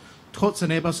Schlin Tots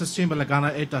and Eba System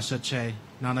Belagana Edasha Che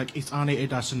Nanak Isani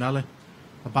Edashanale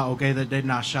about Oge the Dead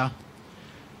Nasha.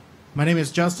 My name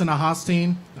is Justin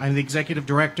Ahastine. I'm the Executive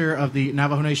Director of the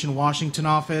Navajo Nation Washington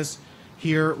office,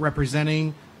 here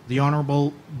representing the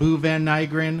Honorable Boo Van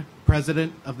Nygren,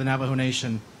 President of the Navajo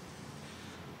Nation.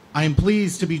 I am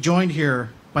pleased to be joined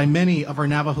here by many of our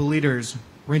Navajo leaders,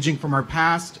 ranging from our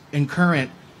past and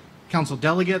current council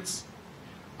delegates,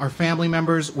 our family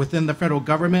members within the federal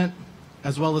government,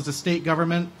 as well as the state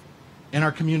government, and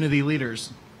our community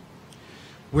leaders.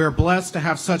 We are blessed to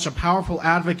have such a powerful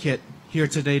advocate here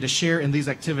today to share in these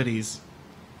activities.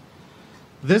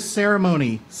 This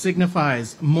ceremony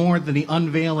signifies more than the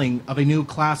unveiling of a new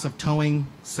class of towing,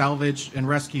 salvage, and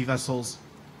rescue vessels.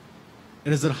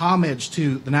 It is a homage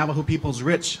to the Navajo people's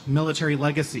rich military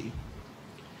legacy.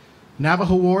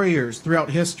 Navajo warriors throughout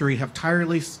history have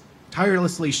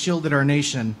tirelessly shielded our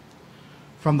nation,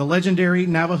 from the legendary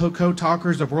Navajo code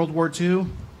talkers of World War II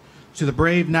to the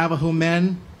brave Navajo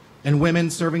men and women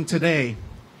serving today.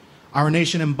 Our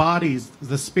nation embodies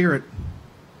the spirit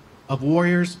of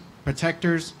warriors,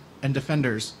 protectors, and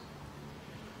defenders.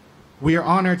 We are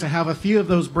honored to have a few of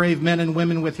those brave men and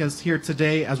women with us here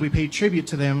today as we pay tribute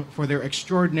to them for their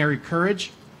extraordinary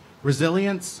courage,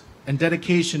 resilience, and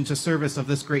dedication to service of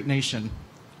this great nation.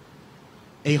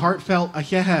 A heartfelt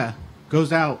ahehe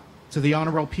goes out to the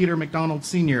Honorable Peter McDonald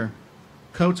Sr.,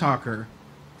 co-talker,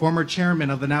 former chairman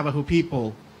of the Navajo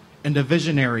people, and a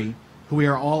visionary who we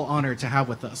are all honored to have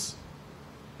with us.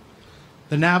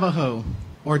 The Navajo,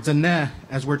 or Dene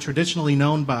as we're traditionally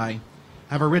known by,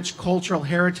 have a rich cultural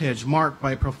heritage marked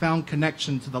by a profound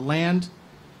connection to the land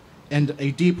and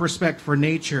a deep respect for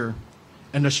nature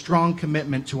and a strong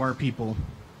commitment to our people.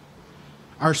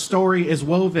 Our story is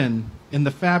woven in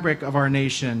the fabric of our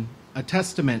nation, a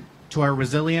testament to our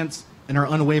resilience and our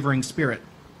unwavering spirit.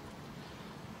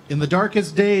 In the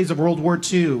darkest days of World War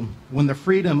II, when the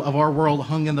freedom of our world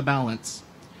hung in the balance,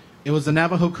 it was the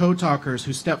Navajo code talkers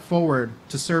who stepped forward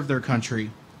to serve their country,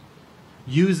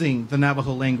 using the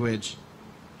Navajo language,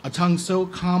 a tongue so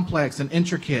complex and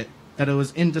intricate that it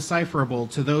was indecipherable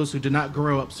to those who did not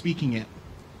grow up speaking it.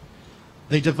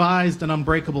 They devised an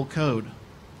unbreakable code,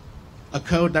 a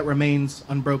code that remains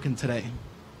unbroken today.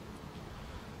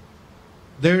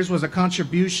 Theirs was a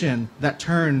contribution that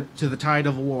turned to the tide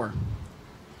of war,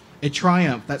 a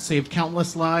triumph that saved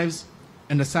countless lives,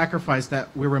 and a sacrifice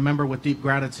that we remember with deep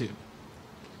gratitude.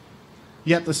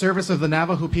 Yet the service of the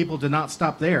Navajo people did not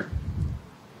stop there.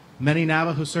 Many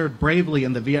Navajo served bravely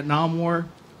in the Vietnam War,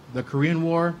 the Korean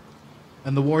War,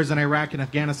 and the wars in Iraq and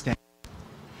Afghanistan,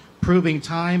 proving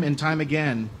time and time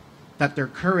again that their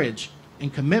courage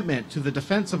and commitment to the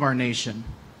defense of our nation.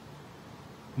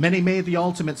 Many made the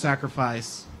ultimate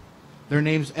sacrifice, their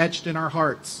names etched in our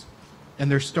hearts, and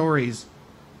their stories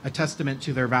a testament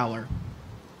to their valor.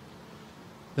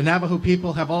 The Navajo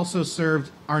people have also served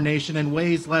our nation in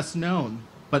ways less known,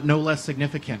 but no less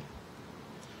significant.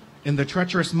 In the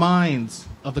treacherous mines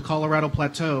of the Colorado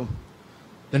Plateau,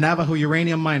 the Navajo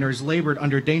uranium miners labored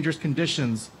under dangerous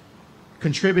conditions,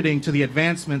 contributing to the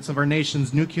advancements of our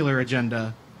nation's nuclear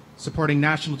agenda, supporting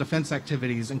national defense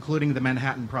activities, including the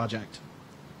Manhattan Project.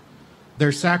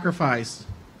 Their sacrifice,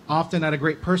 often at a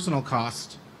great personal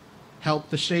cost, helped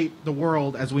to shape the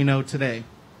world as we know today.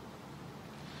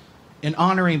 In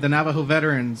honoring the Navajo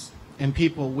veterans and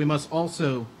people, we must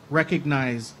also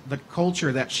recognize the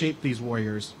culture that shaped these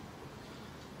warriors.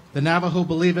 The Navajo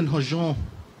believe in Hojun,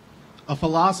 a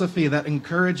philosophy that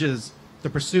encourages the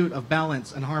pursuit of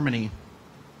balance and harmony.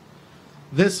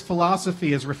 This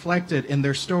philosophy is reflected in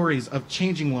their stories of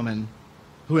Changing Woman,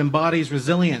 who embodies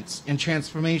resilience and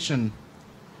transformation,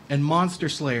 and Monster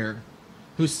Slayer,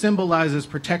 who symbolizes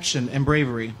protection and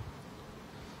bravery.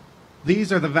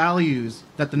 These are the values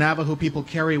that the Navajo people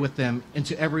carry with them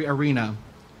into every arena,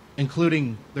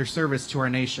 including their service to our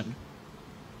nation.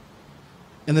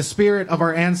 In the spirit of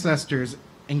our ancestors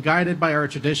and guided by our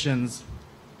traditions,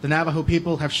 the Navajo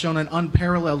people have shown an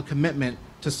unparalleled commitment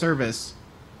to service,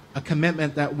 a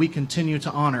commitment that we continue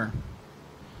to honor.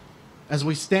 As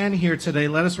we stand here today,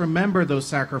 let us remember those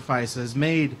sacrifices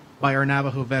made by our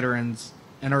Navajo veterans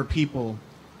and our people.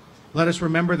 Let us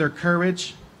remember their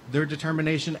courage, their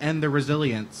determination, and their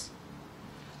resilience.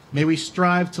 May we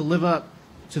strive to live up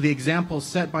to the examples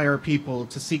set by our people,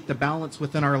 to seek the balance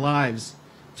within our lives,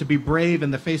 to be brave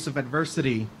in the face of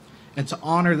adversity, and to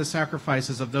honor the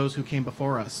sacrifices of those who came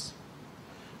before us.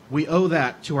 We owe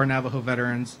that to our Navajo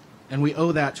veterans, and we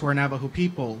owe that to our Navajo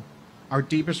people, our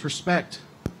deepest respect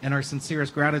and our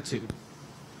sincerest gratitude.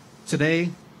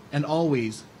 Today and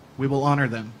always, we will honor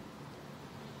them.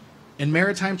 In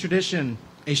maritime tradition,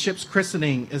 a ship's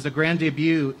christening is a grand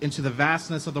debut into the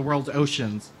vastness of the world's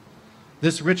oceans.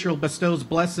 This ritual bestows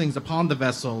blessings upon the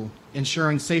vessel,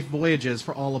 ensuring safe voyages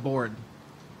for all aboard.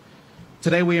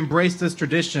 Today we embrace this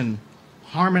tradition,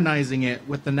 harmonizing it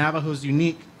with the Navajo's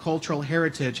unique cultural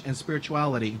heritage and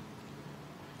spirituality.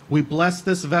 We bless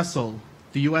this vessel,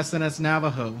 the USNS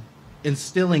Navajo,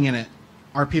 instilling in it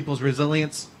our people's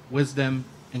resilience, wisdom,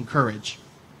 and courage.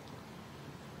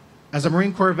 As a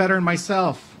Marine Corps veteran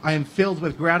myself, I am filled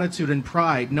with gratitude and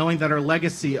pride knowing that our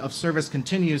legacy of service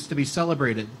continues to be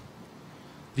celebrated.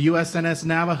 The USNS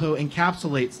Navajo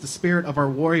encapsulates the spirit of our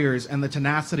warriors and the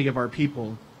tenacity of our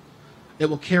people. It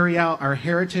will carry out our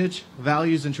heritage,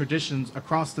 values, and traditions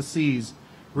across the seas,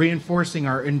 reinforcing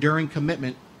our enduring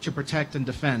commitment to protect and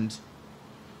defend.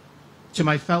 To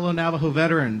my fellow Navajo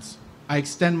veterans, I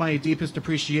extend my deepest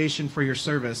appreciation for your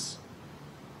service.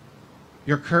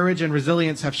 Your courage and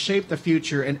resilience have shaped the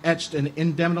future and etched an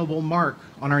indelible mark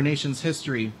on our nation's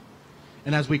history.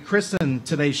 And as we christen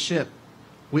today's ship,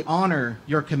 we honor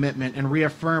your commitment and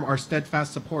reaffirm our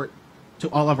steadfast support to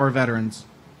all of our veterans.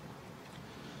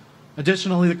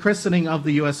 Additionally, the christening of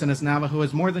the USNS Navajo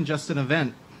is more than just an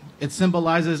event. It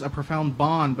symbolizes a profound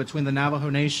bond between the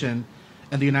Navajo Nation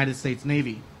and the United States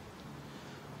Navy.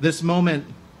 This moment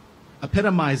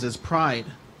epitomizes pride,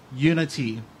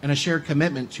 unity, and a shared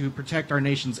commitment to protect our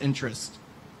nation's interests.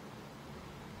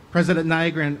 President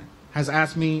Nygren has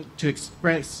asked me to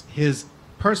express his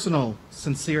personal,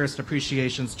 sincerest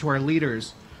appreciations to our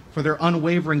leaders for their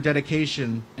unwavering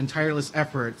dedication and tireless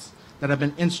efforts that have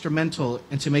been instrumental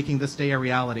into making this day a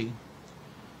reality.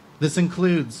 This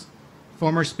includes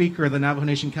former Speaker of the Navajo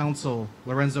Nation Council,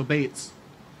 Lorenzo Bates,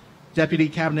 Deputy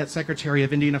Cabinet Secretary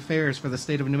of Indian Affairs for the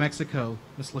State of New Mexico,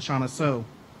 Ms. Lashana So,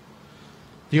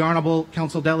 the Honorable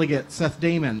Council Delegate Seth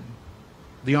Damon,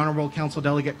 the Honorable Council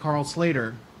Delegate Carl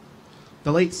Slater,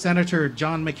 the late Senator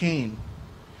John McCain,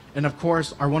 and of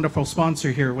course our wonderful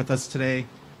sponsor here with us today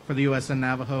for the USN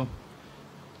Navajo,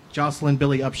 Jocelyn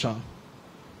Billy Upshaw.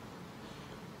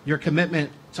 Your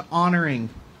commitment to honoring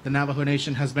the Navajo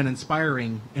Nation has been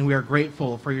inspiring, and we are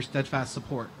grateful for your steadfast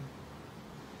support.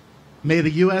 May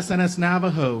the USNS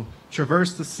Navajo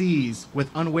traverse the seas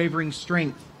with unwavering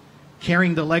strength,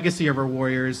 carrying the legacy of our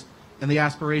warriors and the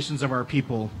aspirations of our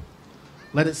people.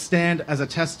 Let it stand as a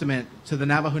testament to the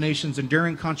Navajo Nation's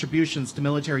enduring contributions to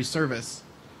military service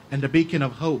and a beacon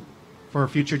of hope for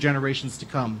future generations to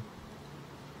come.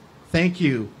 Thank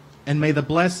you, and may the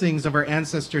blessings of our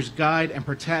ancestors guide and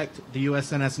protect the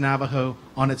USNS Navajo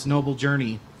on its noble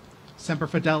journey. Semper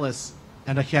Fidelis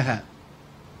and Ahehet.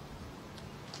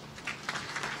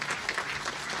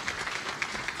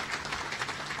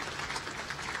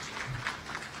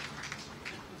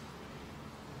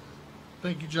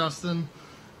 Thank you, Justin.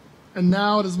 And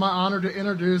now it is my honor to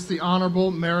introduce the Honorable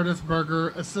Meredith Berger,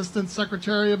 Assistant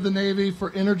Secretary of the Navy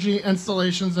for Energy,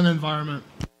 Installations, and Environment.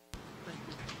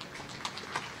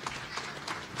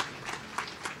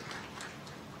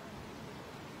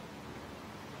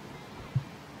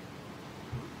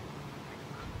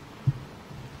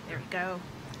 There we go.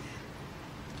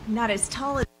 Not as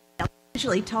tall as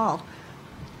usually tall.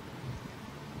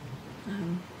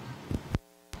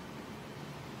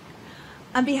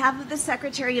 On behalf of the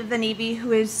Secretary of the Navy,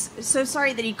 who is so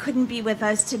sorry that he couldn't be with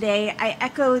us today, I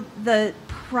echo the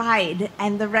pride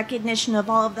and the recognition of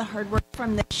all of the hard work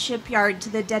from the shipyard to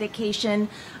the dedication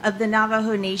of the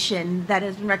Navajo Nation that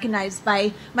has been recognized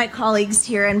by my colleagues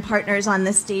here and partners on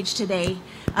the stage today.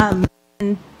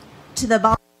 And to the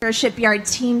volunteer shipyard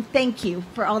team, thank you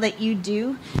for all that you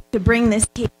do to bring this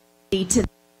capability to the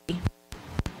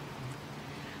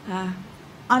Navy.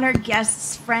 Honored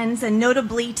guests, friends, and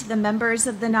notably to the members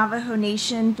of the Navajo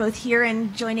Nation, both here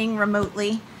and joining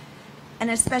remotely,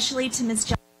 and especially to Ms.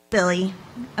 John Billy,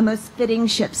 a most fitting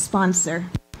ship sponsor.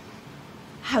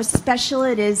 How special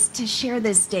it is to share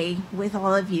this day with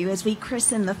all of you as we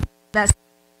christen the vessel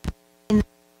in the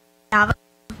Navajo,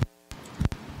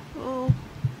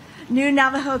 new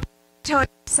Navajo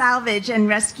salvage and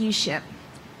rescue ship,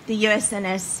 the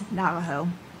USNS Navajo.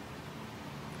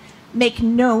 Make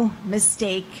no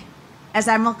mistake, as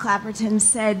Admiral Clapperton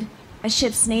said, a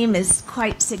ship's name is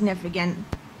quite significant.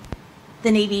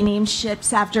 The Navy names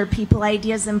ships after people,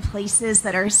 ideas, and places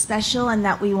that are special and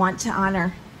that we want to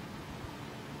honor.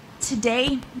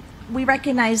 Today, we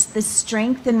recognize the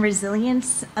strength and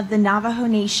resilience of the Navajo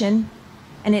Nation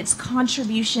and its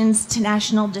contributions to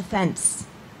national defense.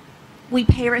 We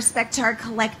pay respect to our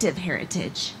collective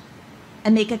heritage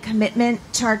and make a commitment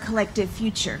to our collective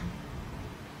future.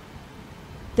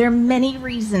 There are many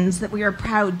reasons that we are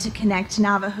proud to connect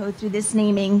Navajo through this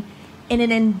naming in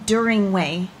an enduring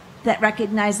way that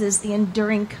recognizes the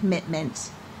enduring commitment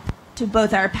to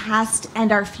both our past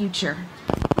and our future.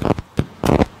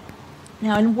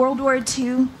 Now, in World War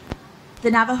II,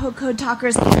 the Navajo code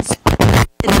talkers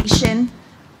the nation,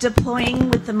 deploying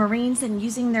with the Marines and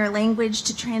using their language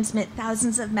to transmit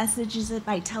thousands of messages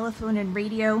by telephone and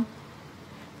radio.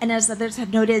 And as others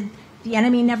have noted, the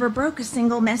enemy never broke a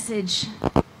single message,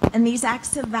 and these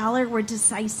acts of valor were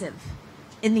decisive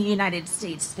in the United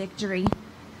States victory.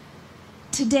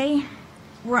 Today,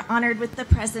 we're honored with the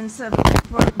presence of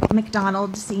Fort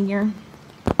McDonald, Sr.,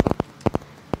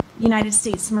 United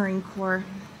States Marine Corps.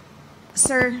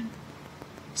 Sir,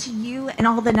 to you and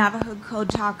all the Navajo code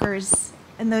talkers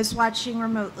and those watching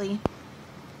remotely,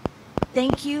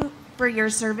 thank you for your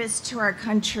service to our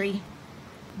country.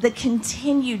 The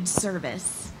continued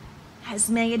service has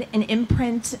made an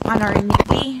imprint on our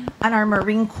Navy, on our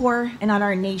Marine Corps, and on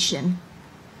our nation.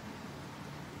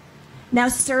 Now,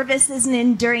 service is an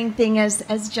enduring thing,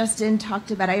 as Justin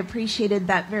talked about. I appreciated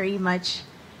that very much.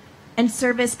 And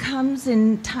service comes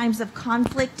in times of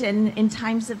conflict and in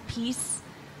times of peace.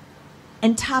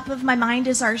 And top of my mind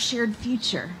is our shared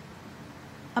future.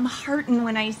 I'm heartened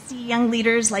when I see young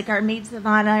leaders like our maids of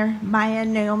honor, Maya,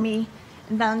 Naomi,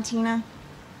 and Valentina.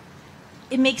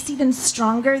 It makes even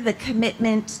stronger the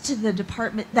commitment to the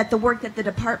department, that the work that the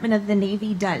Department of the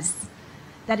Navy does,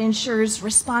 that ensures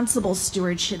responsible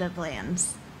stewardship of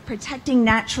lands, protecting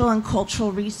natural and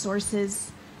cultural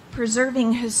resources,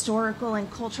 preserving historical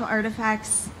and cultural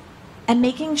artifacts, and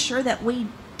making sure that we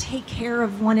take care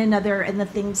of one another and the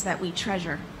things that we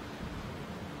treasure.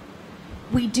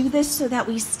 We do this so that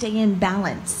we stay in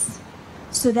balance,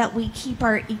 so that we keep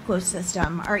our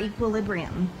ecosystem, our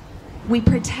equilibrium. We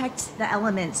protect the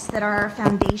elements that are our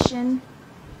foundation,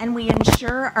 and we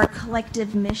ensure our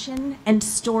collective mission and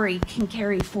story can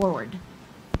carry forward.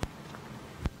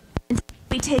 And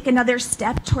we take another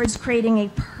step towards creating a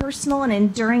personal and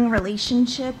enduring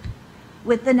relationship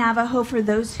with the Navajo for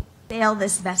those who sail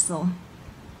this vessel.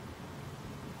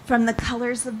 From the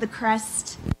colors of the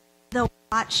crest, the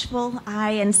watchful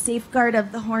eye and safeguard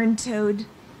of the horned toad,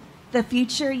 the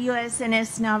future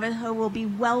USNS Navajo will be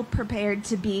well prepared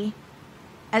to be,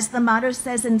 as the motto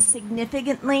says, and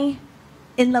significantly,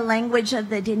 in the language of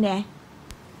the Diné,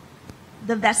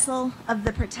 the vessel of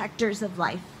the protectors of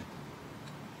life.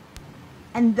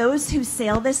 And those who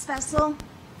sail this vessel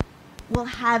will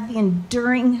have the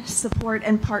enduring support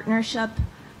and partnership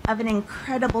of an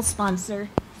incredible sponsor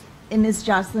in Ms.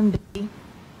 Jocelyn B.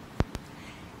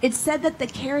 It's said that the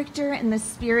character and the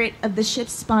spirit of the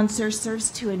ship's sponsor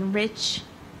serves to enrich,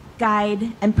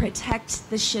 guide, and protect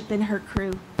the ship and her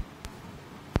crew.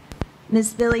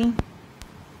 Ms. Billy,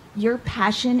 your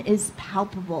passion is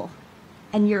palpable,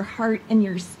 and your heart and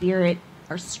your spirit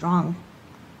are strong.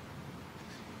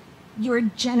 You're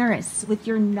generous with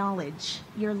your knowledge,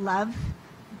 your love,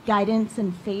 guidance,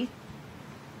 and faith,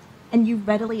 and you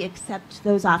readily accept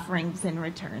those offerings in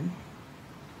return.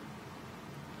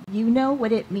 You know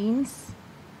what it means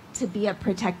to be a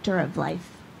protector of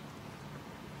life.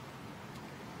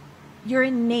 Your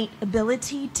innate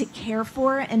ability to care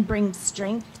for and bring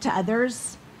strength to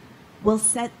others will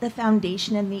set the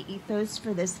foundation and the ethos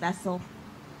for this vessel.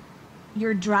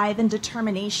 Your drive and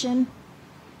determination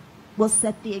will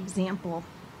set the example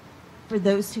for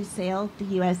those who sail the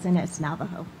USNS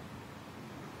Navajo.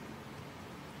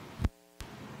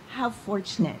 How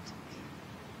fortunate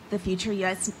the future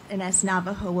USNS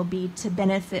Navajo will be to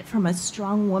benefit from a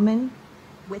strong woman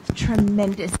with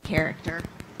tremendous character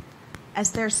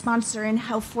as their sponsor, and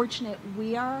how fortunate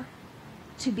we are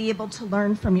to be able to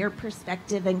learn from your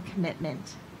perspective and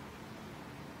commitment.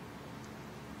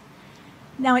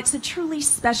 Now, it's a truly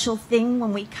special thing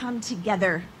when we come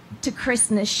together to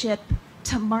christen a ship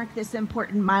to mark this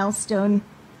important milestone.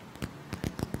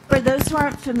 For those who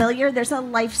aren't familiar, there's a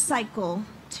life cycle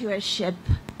to a ship,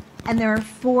 and there are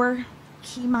 4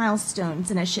 key milestones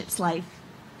in a ship's life.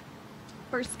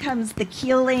 First comes the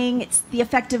keel laying. It's the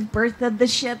effective birth of the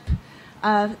ship.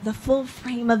 The full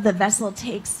frame of the vessel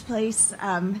takes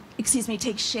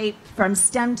shape from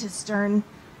stem to stern.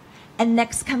 And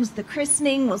next comes the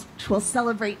christening, which we'll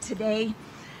celebrate today.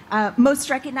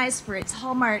 Most recognized for its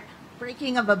hallmark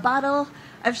breaking of a bottle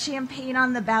of champagne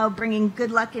on the bow, bringing good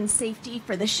luck and safety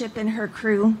for the ship and her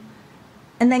crew.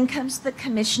 And then comes the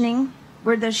commissioning,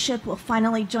 where the ship will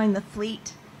finally join the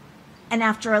fleet. And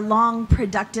after a long,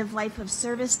 productive life of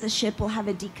service, the ship will have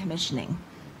a decommissioning.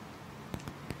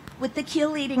 With the keel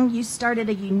lading, you started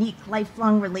a unique,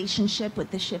 lifelong relationship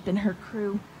with the ship and her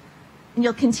crew. And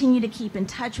you'll continue to keep in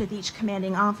touch with each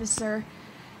commanding officer.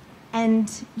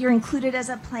 And you're included as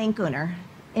a plank owner,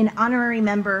 an honorary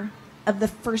member, of the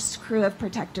first crew of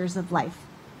Protectors of Life.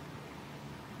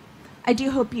 I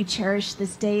do hope you cherish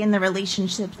this day and the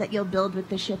relationships that you'll build with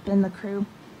the ship and the crew.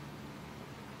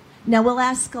 Now, we'll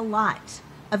ask a lot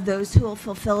of those who will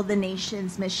fulfill the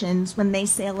nation's missions when they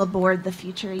sail aboard the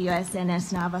future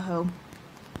USNS Navajo.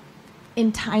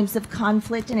 In times of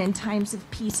conflict and in times of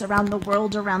peace around the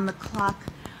world, around the clock,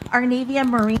 our Navy and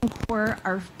Marine Corps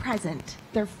are present.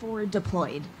 They're forward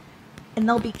deployed. And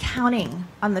they'll be counting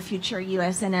on the future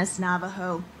USNS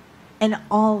Navajo and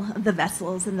all of the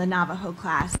vessels in the Navajo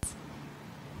class.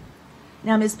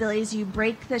 Now, Ms. Billy, as you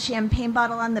break the champagne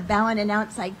bottle on the bow and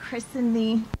announce I christen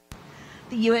the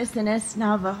USNS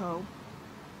Navajo,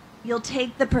 you'll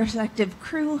take the prospective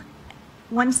crew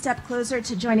one step closer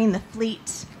to joining the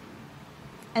fleet.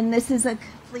 And this is a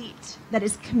fleet that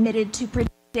is committed to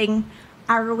protecting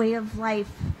our way of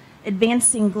life,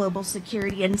 advancing global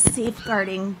security, and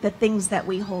safeguarding the things that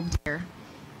we hold dear.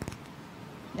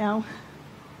 Now,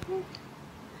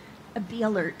 be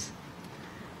alert.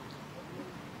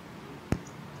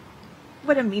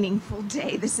 What a meaningful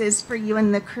day this is for you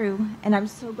and the crew, and I'm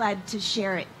so glad to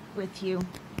share it with you.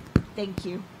 Thank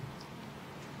you.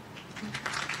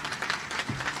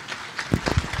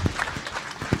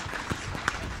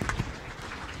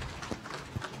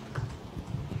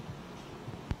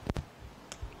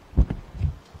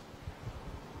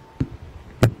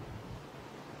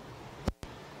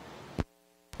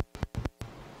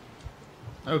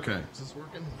 Okay, is this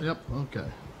working? Yep, okay.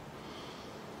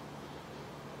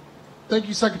 Thank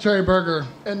you, Secretary Berger.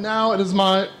 And now it is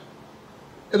now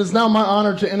my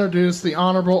honor to introduce the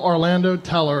Honorable Orlando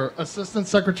Teller, Assistant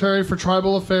Secretary for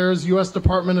Tribal Affairs, U.S.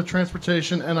 Department of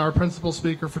Transportation, and our principal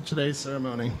speaker for today's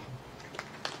ceremony.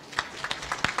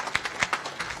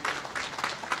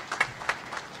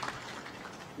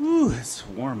 Ooh, it's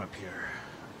warm up here,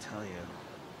 I tell you.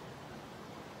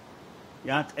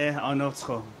 Yat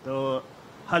anotsko do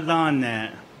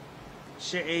halan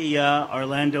sheya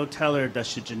Orlando Teller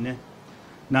dashijne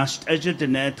nasht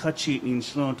ejidne tachi in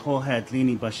slon tohead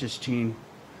lini bashistin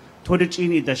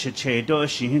todichini dashiche do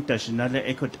shihin dashinale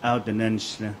ekot out the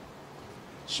nensle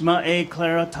shma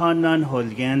clara tanan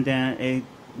holganda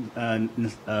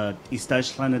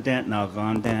istashlanadant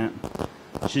nagandant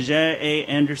shije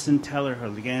Anderson Teller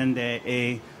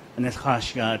holganda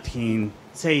neskashgatin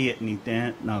say it ni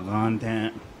dant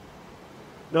nagandant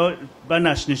do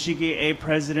banashnishigi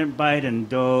President Biden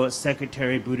do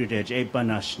Secretary Buttigieg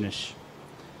banashnish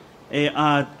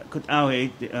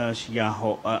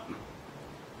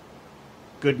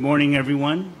Good morning,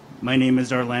 everyone. My name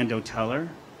is Orlando Teller.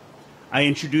 I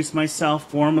introduce myself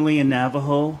formally in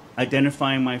Navajo,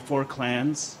 identifying my 4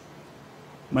 clans.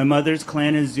 My mother's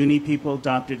clan is Zuni people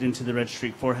adopted into the Red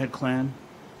Streak Forehead clan.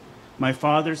 My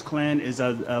father's clan is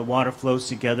a Water Flows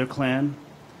Together clan.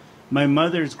 My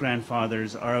mother's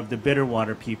grandfathers are of the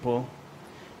Bitterwater people,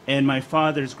 and my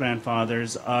father's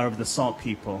grandfathers are of the Salt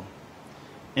people.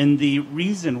 And the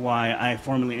reason why I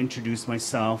formally introduce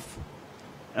myself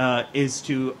is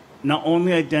to not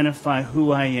only identify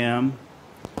who I am,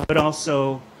 but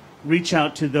also reach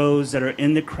out to those that are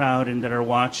in the crowd and that are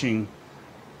watching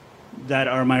that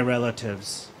are my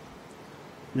relatives.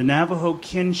 The Navajo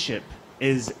kinship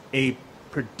is a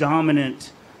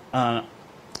predominant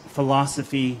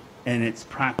philosophy and its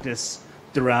practice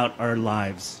throughout our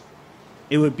lives.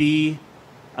 It would be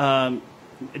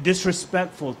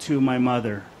disrespectful to my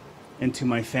mother and to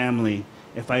my family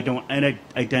if I don't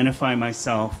identify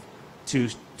myself to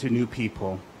new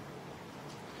people.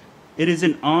 It is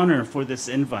an honor for this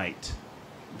invite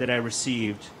that I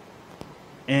received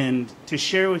and to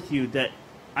share with you that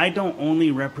I don't only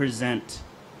represent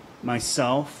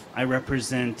myself, I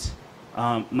represent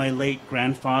my late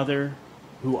grandfather,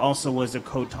 who also was a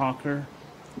co-talker,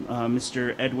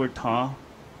 Mr. Edward Taw,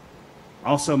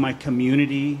 also my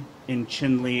community in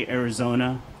Chinle,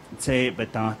 Arizona,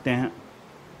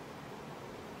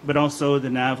 but also the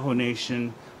Navajo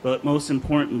Nation, but most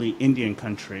importantly, Indian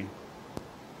country.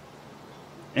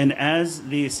 And as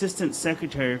the Assistant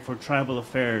Secretary for Tribal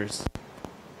Affairs,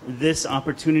 this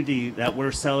opportunity that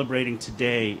we're celebrating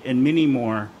today, and many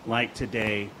more like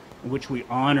today, in which we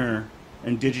honor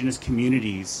indigenous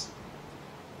communities,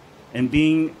 and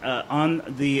being on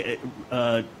the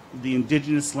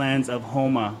indigenous lands of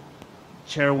Houma,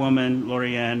 Chairwoman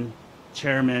Lorianne,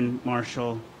 Chairman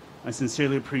Marshall, I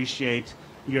sincerely appreciate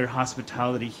your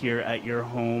hospitality here at your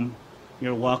home.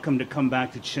 You're welcome to come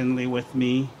back to Chinle with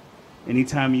me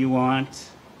anytime you want.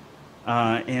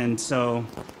 And so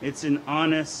it's an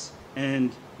honest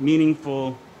and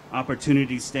meaningful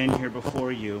opportunity to stand here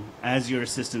before you as your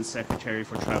Assistant Secretary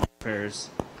for Tribal Affairs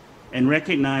and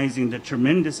recognizing the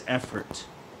tremendous effort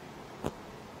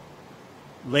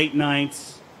late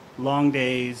nights, long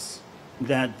days,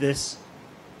 that this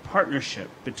partnership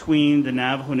between the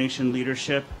Navajo Nation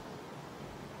leadership,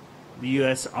 the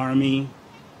U.S. Army,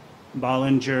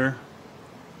 Bollinger,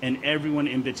 and everyone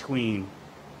in between.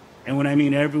 And when I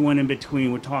mean everyone in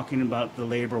between, we're talking about the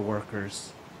labor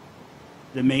workers,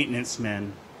 the maintenance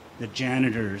men, the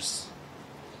janitors,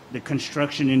 the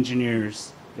construction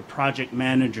engineers, the project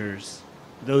managers,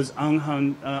 those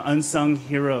unsung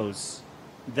heroes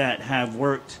that have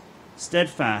worked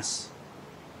steadfast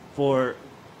for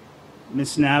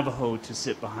Miss Navajo to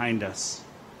sit behind us.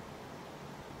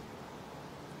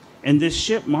 And this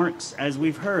ship marks, as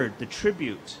we've heard, the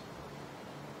tribute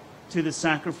to the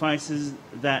sacrifices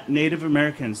that Native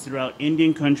Americans throughout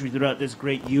Indian country, throughout this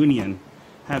great union,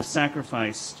 have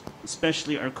sacrificed,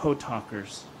 especially our code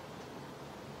talkers.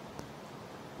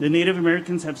 The Native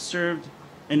Americans have served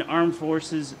in armed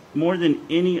forces more than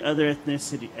any other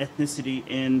ethnicity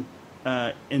in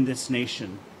this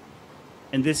nation.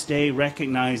 And this day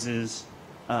recognizes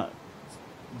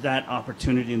that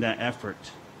opportunity and that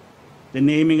effort. The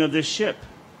naming of this ship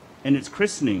and its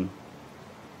christening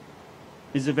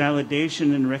is a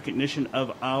validation and recognition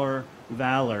of our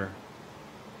valor,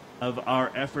 of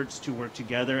our efforts to work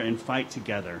together and fight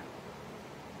together.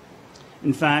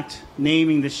 In fact,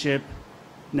 naming the ship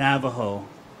Navajo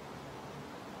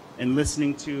and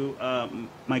listening to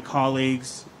my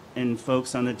colleagues and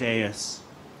folks on the dais,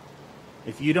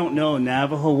 if you don't know a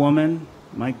Navajo woman,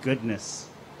 my goodness,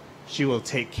 she will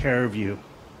take care of you.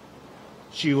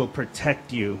 She will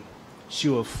protect you. She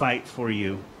will fight for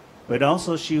you. But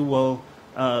also she will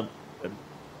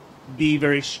be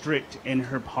very strict in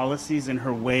her policies and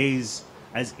her ways,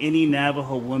 as any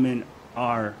Navajo women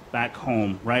are back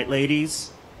home. Right,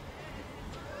 ladies?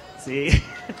 See?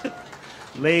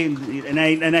 And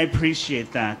I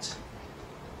appreciate that.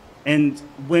 And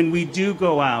when we do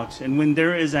go out and when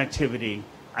there is activity,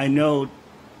 I know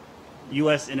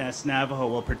USNS Navajo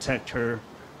will protect her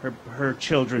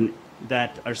children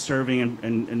that are serving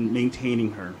and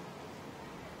maintaining her.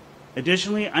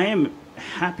 Additionally, I am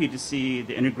happy to see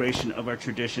the integration of our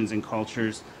traditions and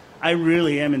cultures. I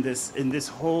really am in this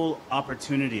whole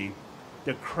opportunity.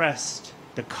 The crest,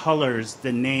 the colors,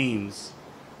 the names.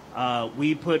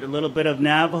 We put a little bit of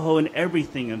Navajo in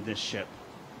everything of this ship,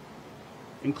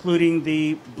 including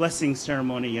the blessing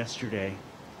ceremony yesterday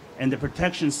and the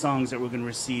protection songs that we're going to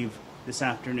receive this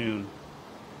afternoon.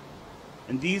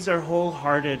 And these are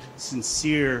wholehearted,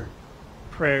 sincere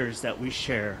prayers that we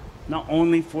share, not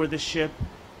only for the ship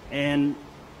and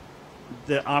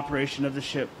the operation of the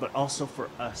ship, but also for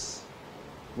us.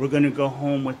 We're going to go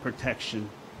home with protection.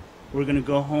 We're going to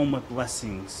go home with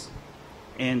blessings.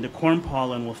 And the corn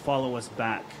pollen will follow us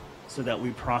back so that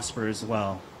we prosper as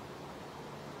well.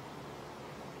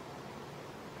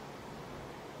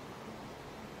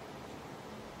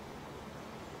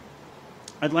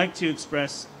 I'd like to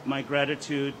express my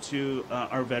gratitude to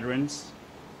our veterans.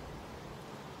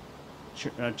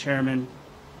 Chairman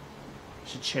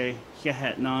Shiche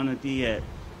Hyehet Nana Diet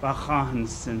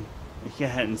Bahansen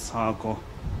Hyehet Sago.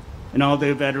 And all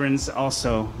the veterans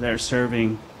also that are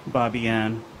serving, Bobby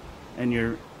Ann and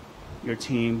your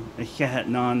team, Hyehet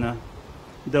Nana.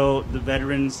 Though the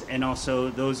veterans and also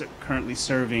those that are currently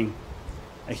serving,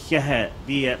 Hyehet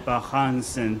Diet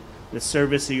Bahansen, the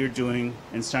service that you're doing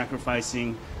and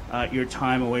sacrificing your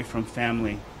time away from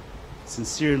family.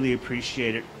 Sincerely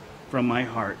appreciate it from my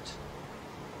heart.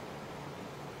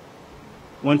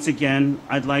 Once again,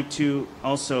 I'd like to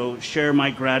also share my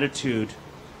gratitude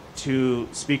to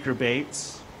Speaker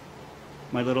Bates,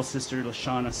 my little sister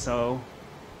LaShawna So,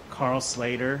 Carl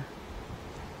Slater,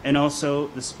 and also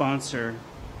the sponsor,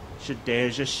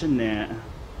 Shadeja Shana,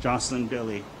 Jocelyn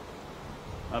Billy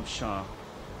Upshaw,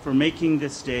 for making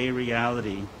this day a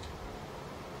reality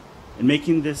and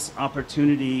making this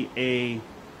opportunity a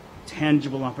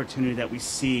tangible opportunity that we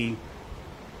see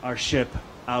our ship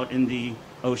out in the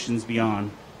oceans beyond,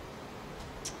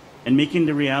 and making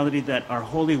the reality that our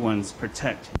holy ones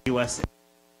protect U.S.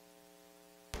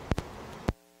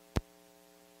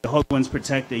 The holy ones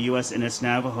protect the USNS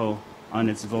Navajo on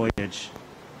its voyage.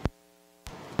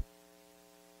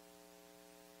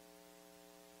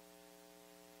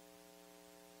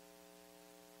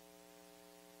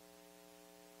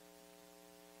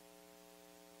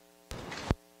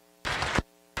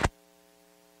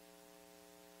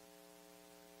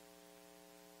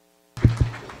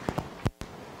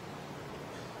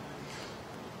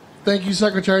 Thank you,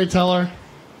 Secretary Teller.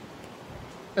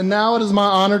 And now it is my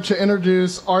honor to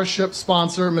introduce our ship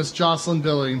sponsor, Ms. Jocelyn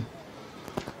Billy.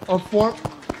 A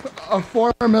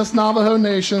former Miss Navajo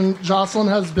Nation, Jocelyn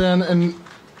has been an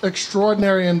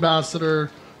extraordinary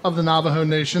ambassador of the Navajo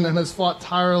Nation and has fought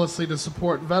tirelessly to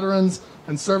support veterans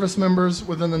and service members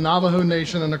within the Navajo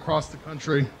Nation and across the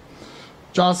country.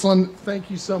 Jocelyn, thank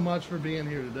you so much for being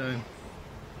here today.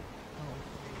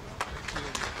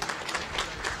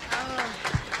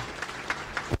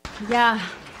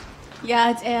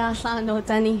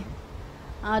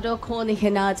 Ado koni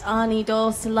hinat ani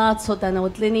do salat so dan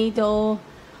odlini do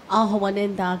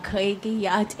ahwanin da kaigi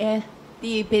yat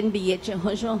di bin biyet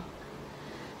hojo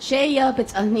she ya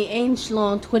bet ani ein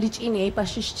shlon twidich in e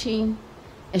bashichin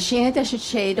a she da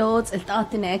shadows at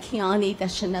atne kiani da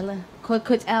chanela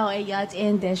could out a yat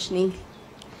and deshni.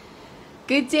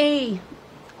 Good day,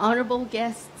 honorable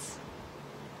guests.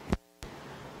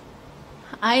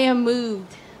 I am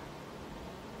moved.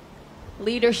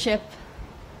 Leadership,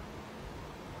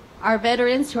 our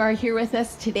veterans who are here with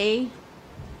us today,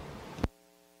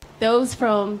 those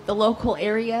from the local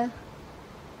area,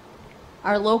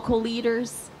 our local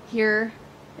leaders here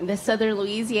in the southern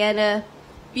Louisiana,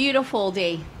 beautiful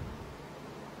day.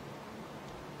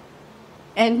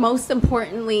 And most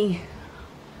importantly,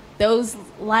 those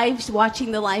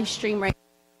watching the live stream right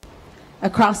now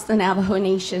across the Navajo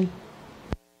Nation.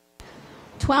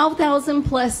 12,000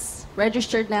 plus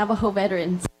registered Navajo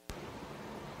veterans.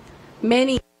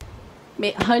 Many,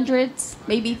 hundreds,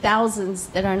 maybe thousands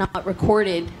that are not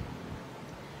recorded.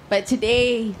 But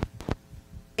today,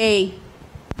 we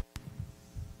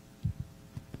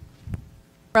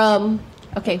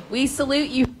salute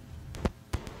you,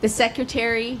 the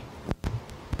Secretary.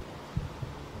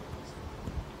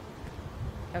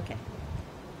 Okay,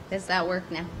 does that work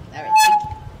now? All right, thank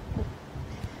you.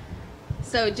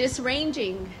 So just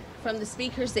ranging from the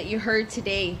speakers that you heard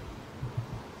today,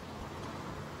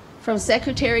 from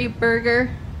Secretary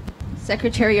Berger,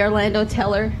 Secretary Orlando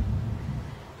Teller,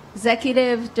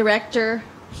 Executive Director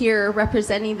here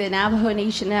representing the Navajo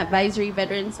Nation Advisory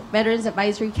Veterans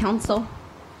Advisory Council,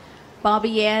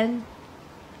 Bobby Ann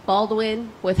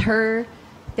Baldwin with her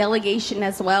delegation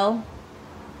as well,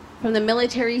 from the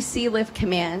Military Sealift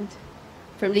Command,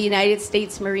 from the United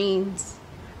States Marines,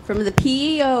 from the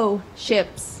PEO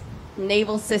ships,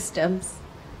 Naval Systems,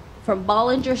 from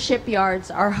Bollinger Shipyards,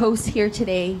 our hosts here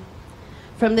today,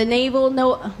 from the Naval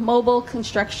Mobile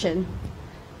Construction,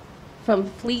 from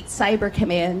Fleet Cyber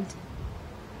Command.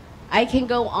 I can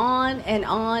go on and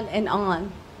on and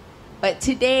on, but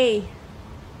today,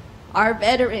 our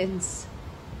veterans,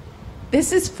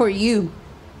 this is for you.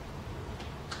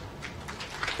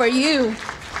 For you.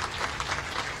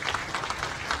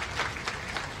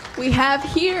 We have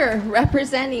here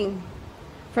representing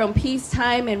from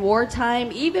peacetime and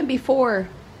wartime, even before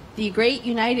the great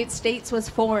United States was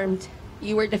formed,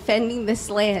 you were defending this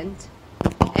land.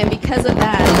 And because of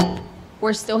that,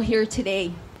 we're still here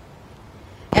today.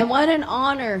 And what an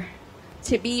honor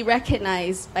to be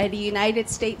recognized by the United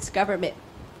States government.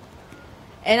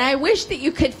 And I wish that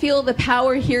you could feel the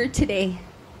power here today,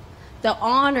 the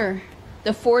honor,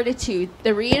 the fortitude,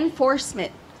 the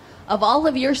reinforcement of all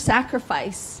of your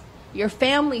sacrifice, your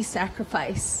family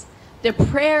sacrifice, the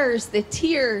prayers, the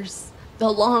tears,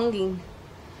 the longing.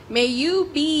 May you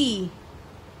be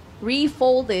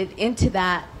refolded into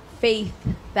that faith,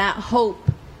 that hope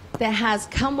that has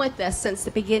come with us since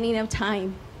the beginning of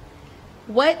time.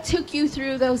 What took you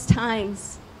through those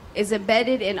times is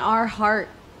embedded in our heart.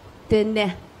 We're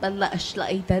the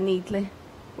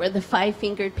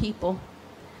five-fingered people.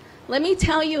 Let me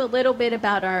tell you a little bit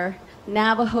about our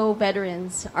Navajo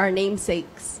veterans, our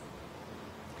namesakes.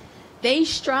 They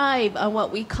strive on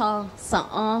what we call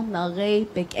Sa'an Nare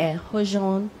Beke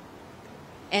Hojon.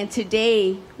 And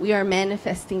today, we are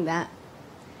manifesting that.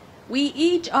 We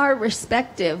each are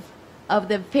respective of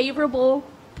the favorable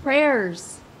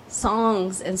prayers,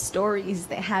 songs, and stories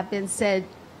that have been said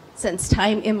since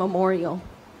time immemorial.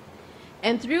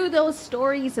 And through those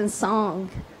stories and song,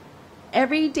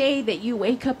 every day that you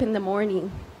wake up in the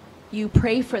morning, you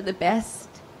pray for the best,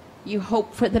 you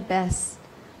hope for the best,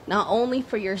 not only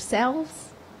for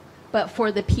yourselves, but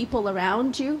for the people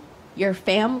around you, your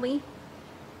family,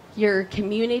 your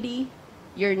community,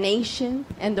 your nation,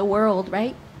 and the world,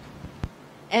 right?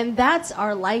 And that's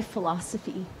our life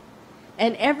philosophy.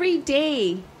 And every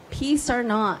day, peace or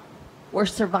not, we're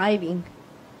surviving,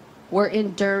 we're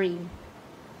enduring.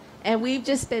 And we've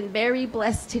just been very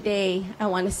blessed today. I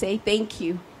want to say thank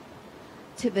you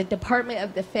to the Department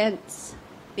of Defense,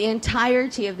 the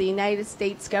entirety of the United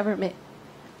States government,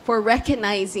 for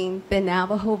recognizing the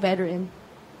Navajo veteran,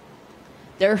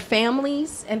 their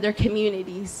families, and their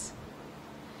communities.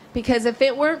 Because if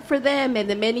it weren't for them and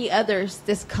the many others,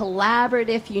 this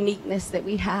collaborative uniqueness that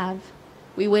we have,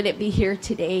 we wouldn't be here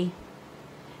today.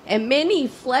 And many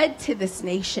fled to this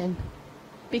nation.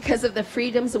 because of the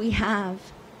freedoms we have,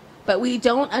 but we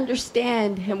don't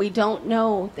understand and we don't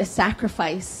know the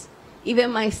sacrifice,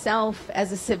 even myself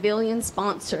as a civilian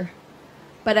sponsor.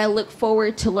 But I look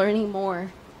forward to learning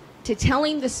more, to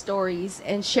telling the stories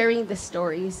and sharing the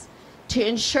stories, to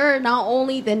ensure not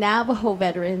only the Navajo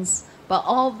veterans, but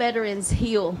all veterans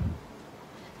heal,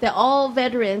 that all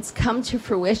veterans come to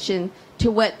fruition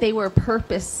to what they were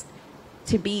purposed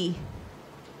to be.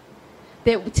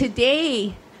 That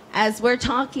today, as we're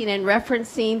talking and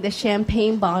referencing the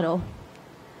champagne bottle,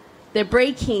 the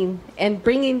breaking and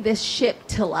bringing this ship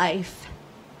to life,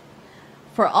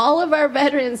 for all of our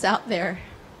veterans out there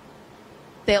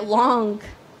that long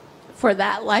for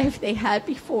that life they had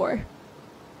before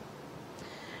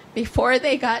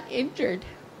they got injured,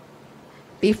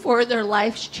 before their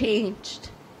lives changed.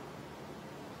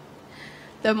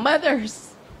 The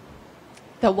mothers,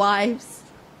 the wives,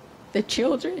 the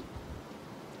children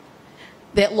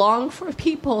that long for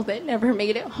people that never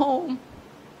made it home,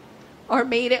 or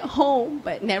made it home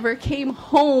but never came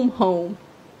home.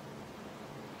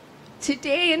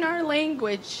 Today in our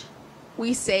language,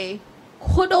 we say,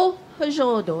 "Kodo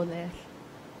hajodole."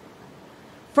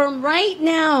 From right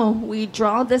now, we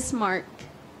draw this mark.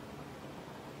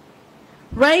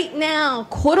 Right now,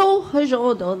 kodo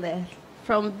hajodole.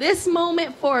 From this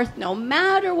moment forth, no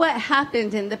matter what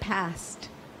happened in the past,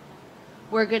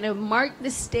 we're going to mark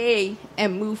this day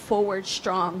and move forward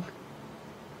strong.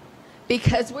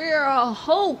 Because we are a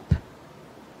hope,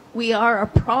 we are a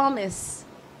promise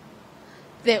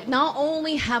that not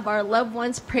only have our loved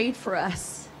ones prayed for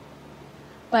us,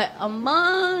 but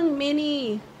among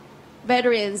many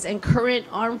veterans and current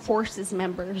armed forces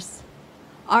members,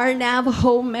 our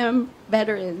Navajo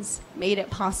veterans made it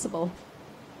possible.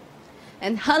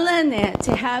 And halane,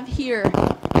 to have here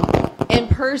in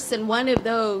person one of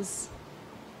those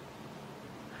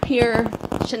here,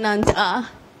 Shananda,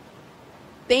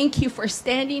 thank you for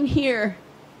standing here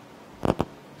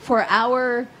for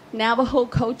our Navajo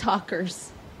Code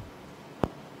Talkers.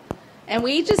 And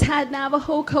we just had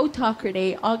Navajo Code Talker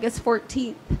Day, August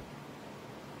 14th.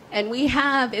 And we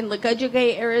have in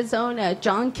Lagudugay, Arizona,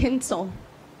 John Kinsel,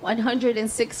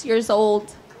 106 years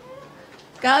old.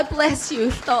 God bless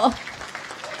you, Tho.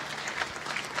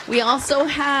 We also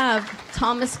have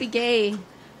Thomas Begay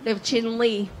of Chin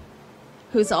Lee,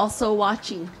 who's also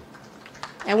watching.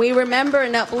 And we remember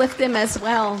and uplift them as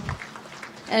well.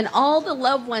 And all the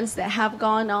loved ones that have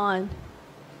gone on.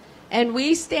 And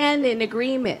we stand in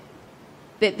agreement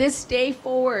that this day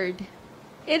forward,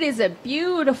 it is a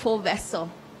beautiful vessel.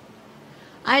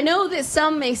 I know that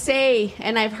some may say,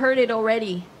 and I've heard it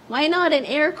already, why not an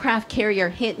aircraft carrier?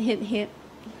 Hint, hint, hint.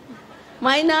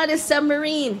 Why not a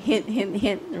submarine? Hint, hint,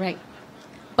 hint, right?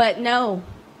 But no.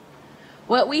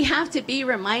 What we have to be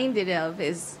reminded of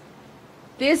is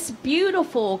this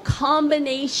beautiful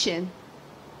combination,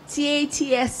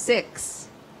 T-ATS 6,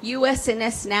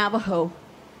 USNS Navajo,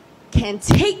 can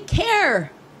take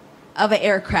care of an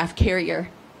aircraft carrier.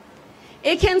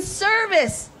 It can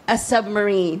service a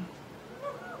submarine.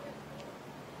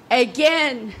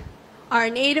 Again, our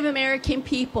Native American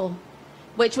people,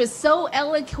 which was so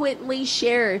eloquently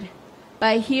shared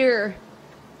by here,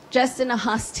 Justin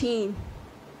Ahasteen,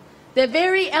 the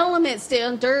very elements they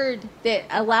endured that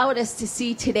allowed us to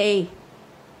see today.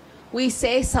 We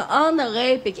say, Sa'an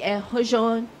Rebig e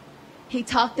Hojon. He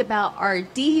talked about our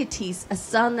deities,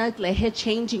 Asanag Lehe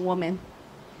changing woman.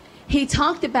 He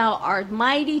talked about our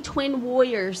mighty twin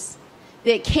warriors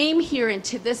that came here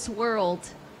into this world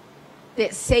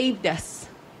that saved us.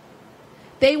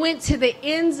 They went to the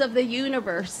ends of the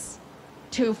universe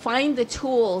to find the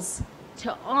tools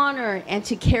to honor and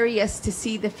to carry us to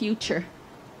see the future.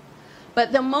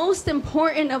 But the most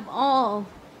important of all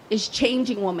is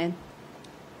changing woman.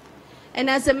 And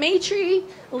as a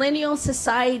matrilineal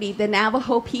society, the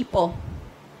Navajo people,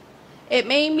 it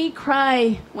made me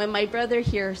cry when my brother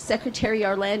here, Secretary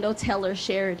Orlando Teller,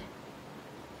 shared.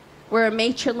 We're a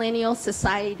matrilineal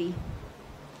society.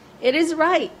 It is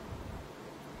right.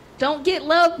 Don't get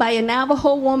loved by a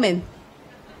Navajo woman,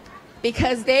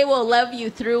 because they will love you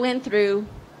through and through.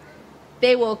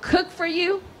 They will cook for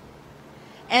you.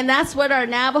 And that's what our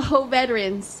Navajo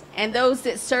veterans and those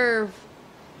that serve,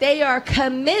 they are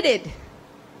committed.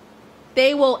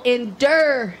 They will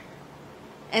endure,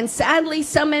 and sadly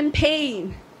some in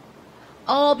pain,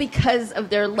 all because of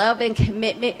their love and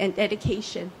commitment and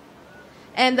dedication.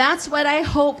 And that's what I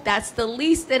hope, that's the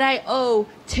least that I owe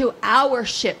to our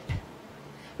ship.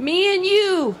 Me and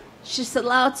you,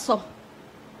 Shisalatso.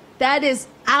 That is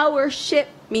our ship,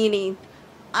 meaning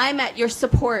I'm at your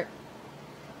support.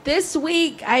 This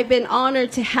week, I've been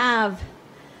honored to have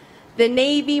the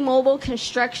Navy Mobile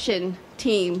Construction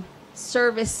team,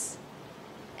 service.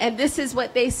 And this is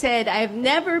what they said: I've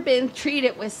never been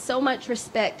treated with so much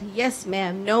respect. Yes,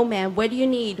 ma'am. No, ma'am. What do you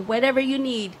need? Whatever you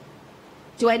need.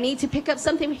 Do I need to pick up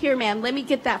something? Here, ma'am. Let me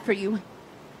get that for you.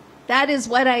 That is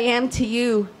what I am to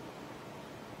you.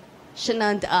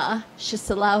 Shananda,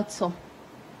 Shisalauto.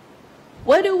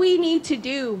 What do we need to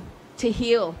do to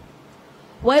heal?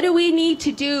 What do we need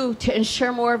to do to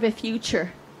ensure more of a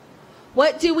future?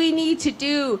 What do we need to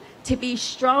do to be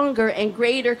stronger and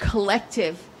greater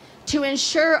collective? To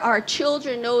ensure our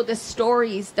children know the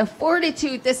stories, the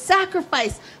fortitude, the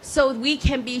sacrifice, so we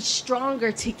can be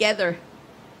stronger together.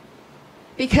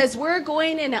 Because we're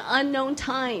going in an unknown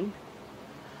time.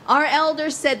 Our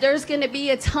elders said there's going to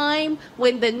be a time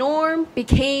when the unnorm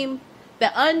became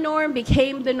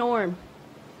the norm.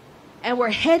 And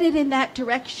we're headed in that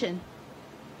direction.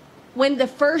 When the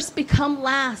first become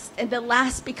last and the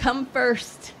last become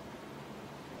first.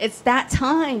 It's that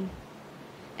time.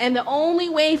 And the only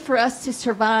way for us to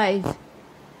survive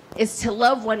is to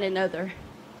love one another,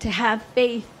 to have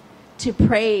faith, to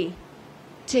pray,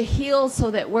 to heal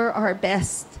so that we're our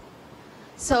best.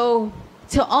 So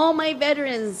to all my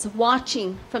veterans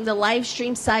watching from the live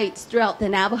stream sites throughout the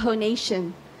Navajo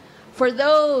Nation, for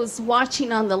those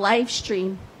watching on the live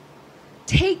stream,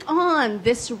 take on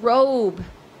this robe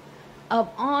of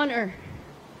honor.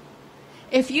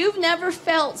 If you've never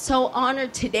felt so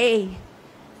honored today,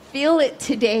 feel it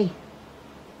today.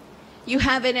 You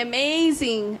have an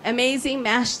amazing, amazing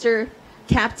master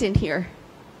captain here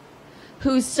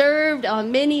who served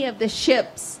on many of the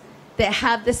ships that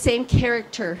have the same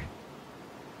character.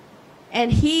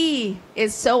 And he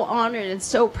is so honored and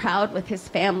so proud with his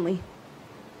family.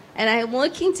 And I'm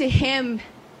looking to him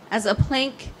as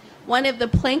one of the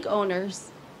plank owners,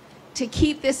 to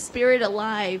keep this spirit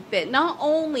alive, that not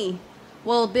only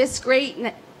will this great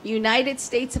United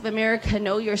States of America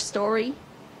know your story,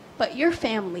 but your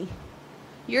family,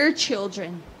 your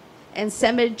children, and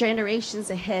 7 generations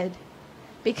ahead.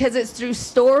 Because it's through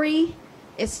story,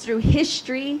 it's through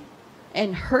history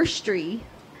and herstory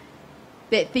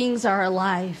that things are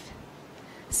alive.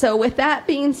 So with that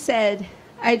being said,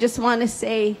 I just want to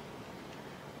say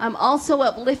I'm also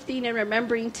uplifting and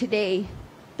remembering today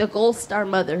the Gold Star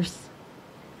mothers.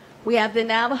 We have the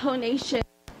Navajo Nation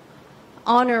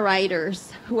honor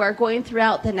riders who are going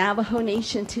throughout the Navajo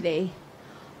Nation today,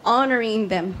 honoring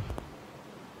them.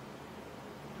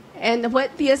 And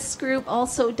what this group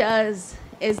also does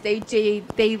is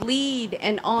they lead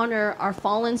and honor our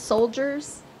fallen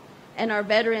soldiers and our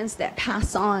veterans that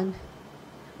pass on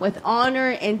with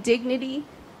honor and dignity.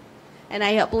 And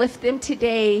I uplift them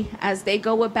today as they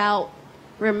go about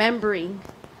remembering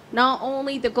not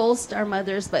only the Gold Star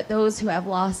mothers, but those who have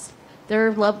lost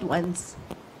their loved ones.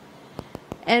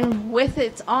 And with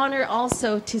its honor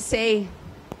also to say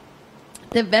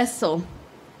the vessel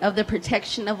of the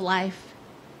protection of life.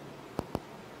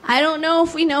 I don't know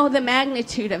if we know the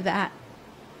magnitude of that,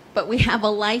 but we have a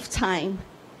lifetime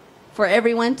for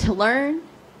everyone to learn.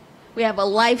 We have a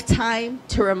lifetime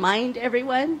to remind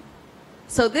everyone.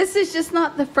 So this is just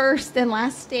not the first and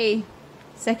last day,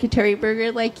 Secretary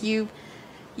Berger, like you've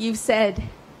said.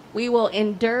 We will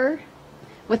endure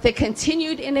with the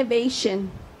continued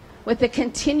innovation, with the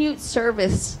continued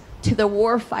service to the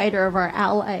war fighter of our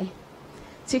ally,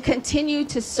 to continue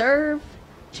to serve,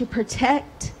 to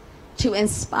protect, to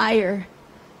inspire,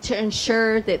 to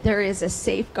ensure that there is a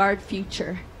safeguard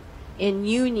future in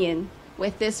union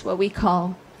with this, what we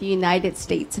call the United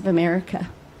States of America.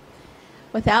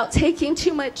 Without taking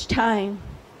too much time,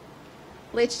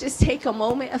 let's just take a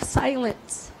moment of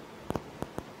silence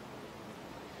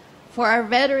for our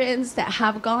veterans that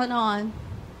have gone on,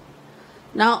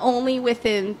 not only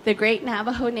within the great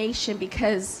Navajo Nation,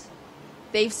 because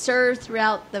they've served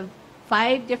throughout the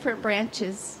 5 different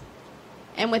branches,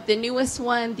 and with the newest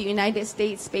one, the United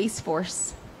States Space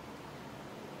Force.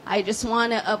 I just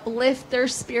want to uplift their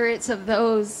spirits of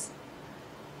those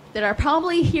that are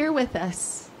probably here with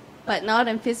us, but not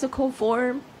in physical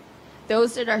form.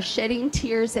 Those that are shedding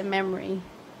tears in memory.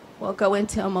 We'll go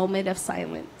into a moment of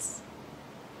silence.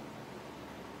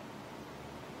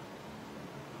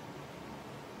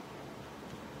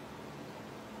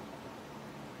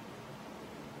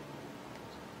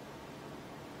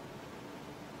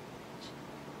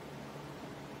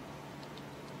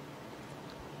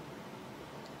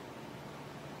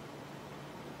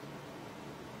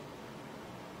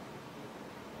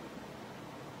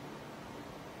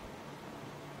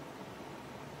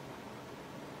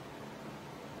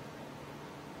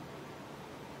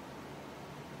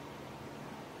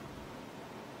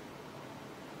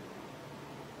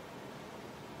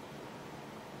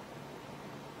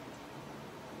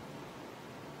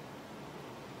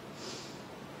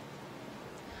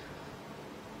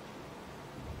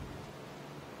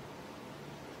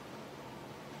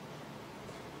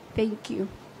 Thank you.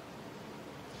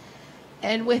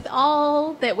 And with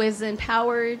all that was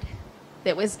empowered,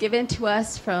 that was given to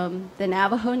us from the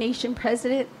Navajo Nation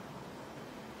President,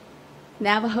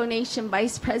 Navajo Nation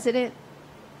Vice President,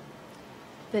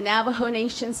 the Navajo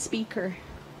Nation Speaker,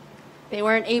 they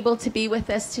weren't able to be with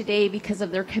us today because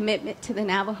of their commitment to the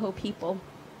Navajo people.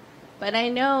 But I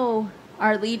know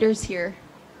our leaders here,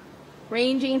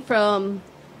 ranging from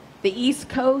the East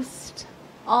Coast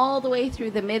all the way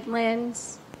through the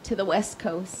Midlands to the West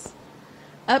Coast,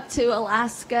 up to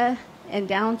Alaska and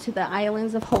down to the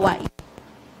islands of Hawaii.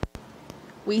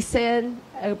 We send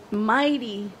a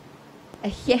mighty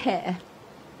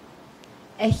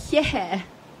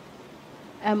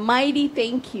a mighty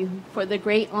thank you for the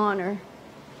great honor.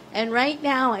 And right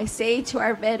now I say to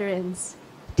our veterans,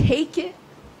 take it,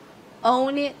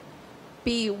 own it,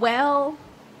 be well,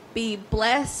 be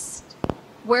blessed.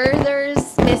 Where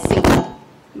there's missing,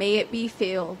 may it be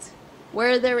filled.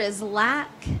 Where there is lack,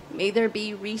 may there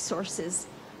be resources.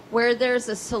 Where there's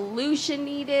a solution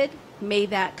needed, may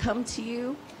that come to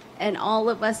you and all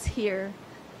of us here.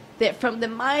 That from the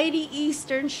mighty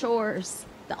eastern shores,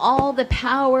 all the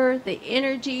power, the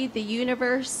energy, the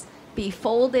universe be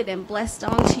folded and blessed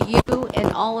onto you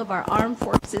and all of our armed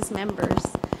forces members.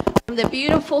 From the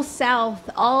beautiful south,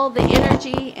 all the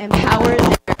energy and power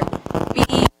there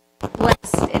be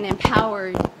blessed and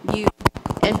empowered you.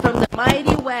 And from the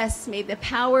mighty west, may the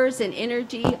powers and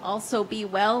energy also be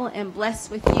well and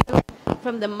blessed with you.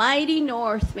 From the mighty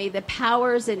north, may the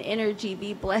powers and energy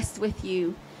be blessed with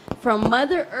you. From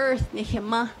Mother Earth,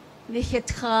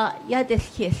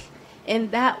 in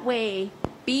that way,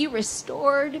 be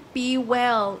restored, be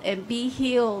well, and be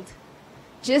healed,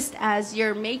 just as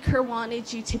your Maker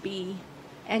wanted you to be,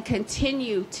 and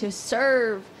continue to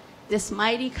serve this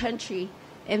mighty country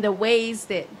in the ways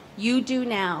that you do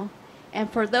now. And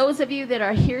for those of you that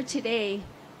are here today,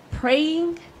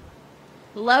 praying,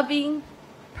 loving,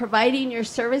 providing your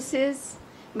services,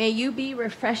 may you be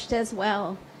refreshed as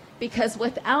well. Because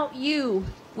without you,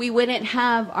 we wouldn't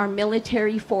have our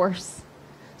military force.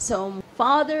 So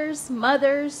fathers,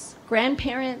 mothers,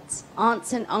 grandparents,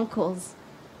 aunts and uncles,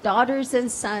 daughters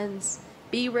and sons,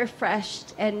 be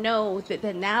refreshed and know that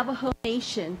the Navajo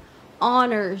Nation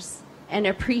honors and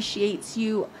appreciates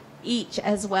you each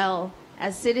as well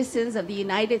as citizens of the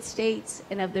United States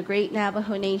and of the great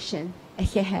Navajo Nation.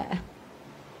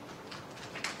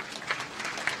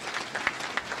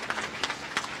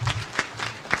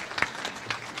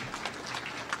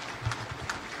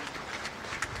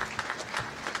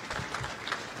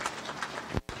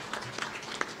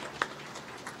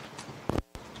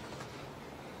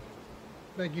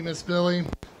 Thank you, Miss Billy.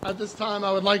 At this time,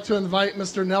 I would like to invite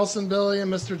Mr. Nelson Billy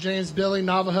and Mr. James Billy,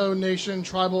 Navajo Nation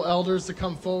tribal elders, to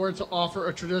come forward to offer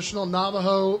a traditional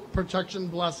Navajo protection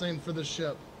blessing for the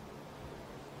ship.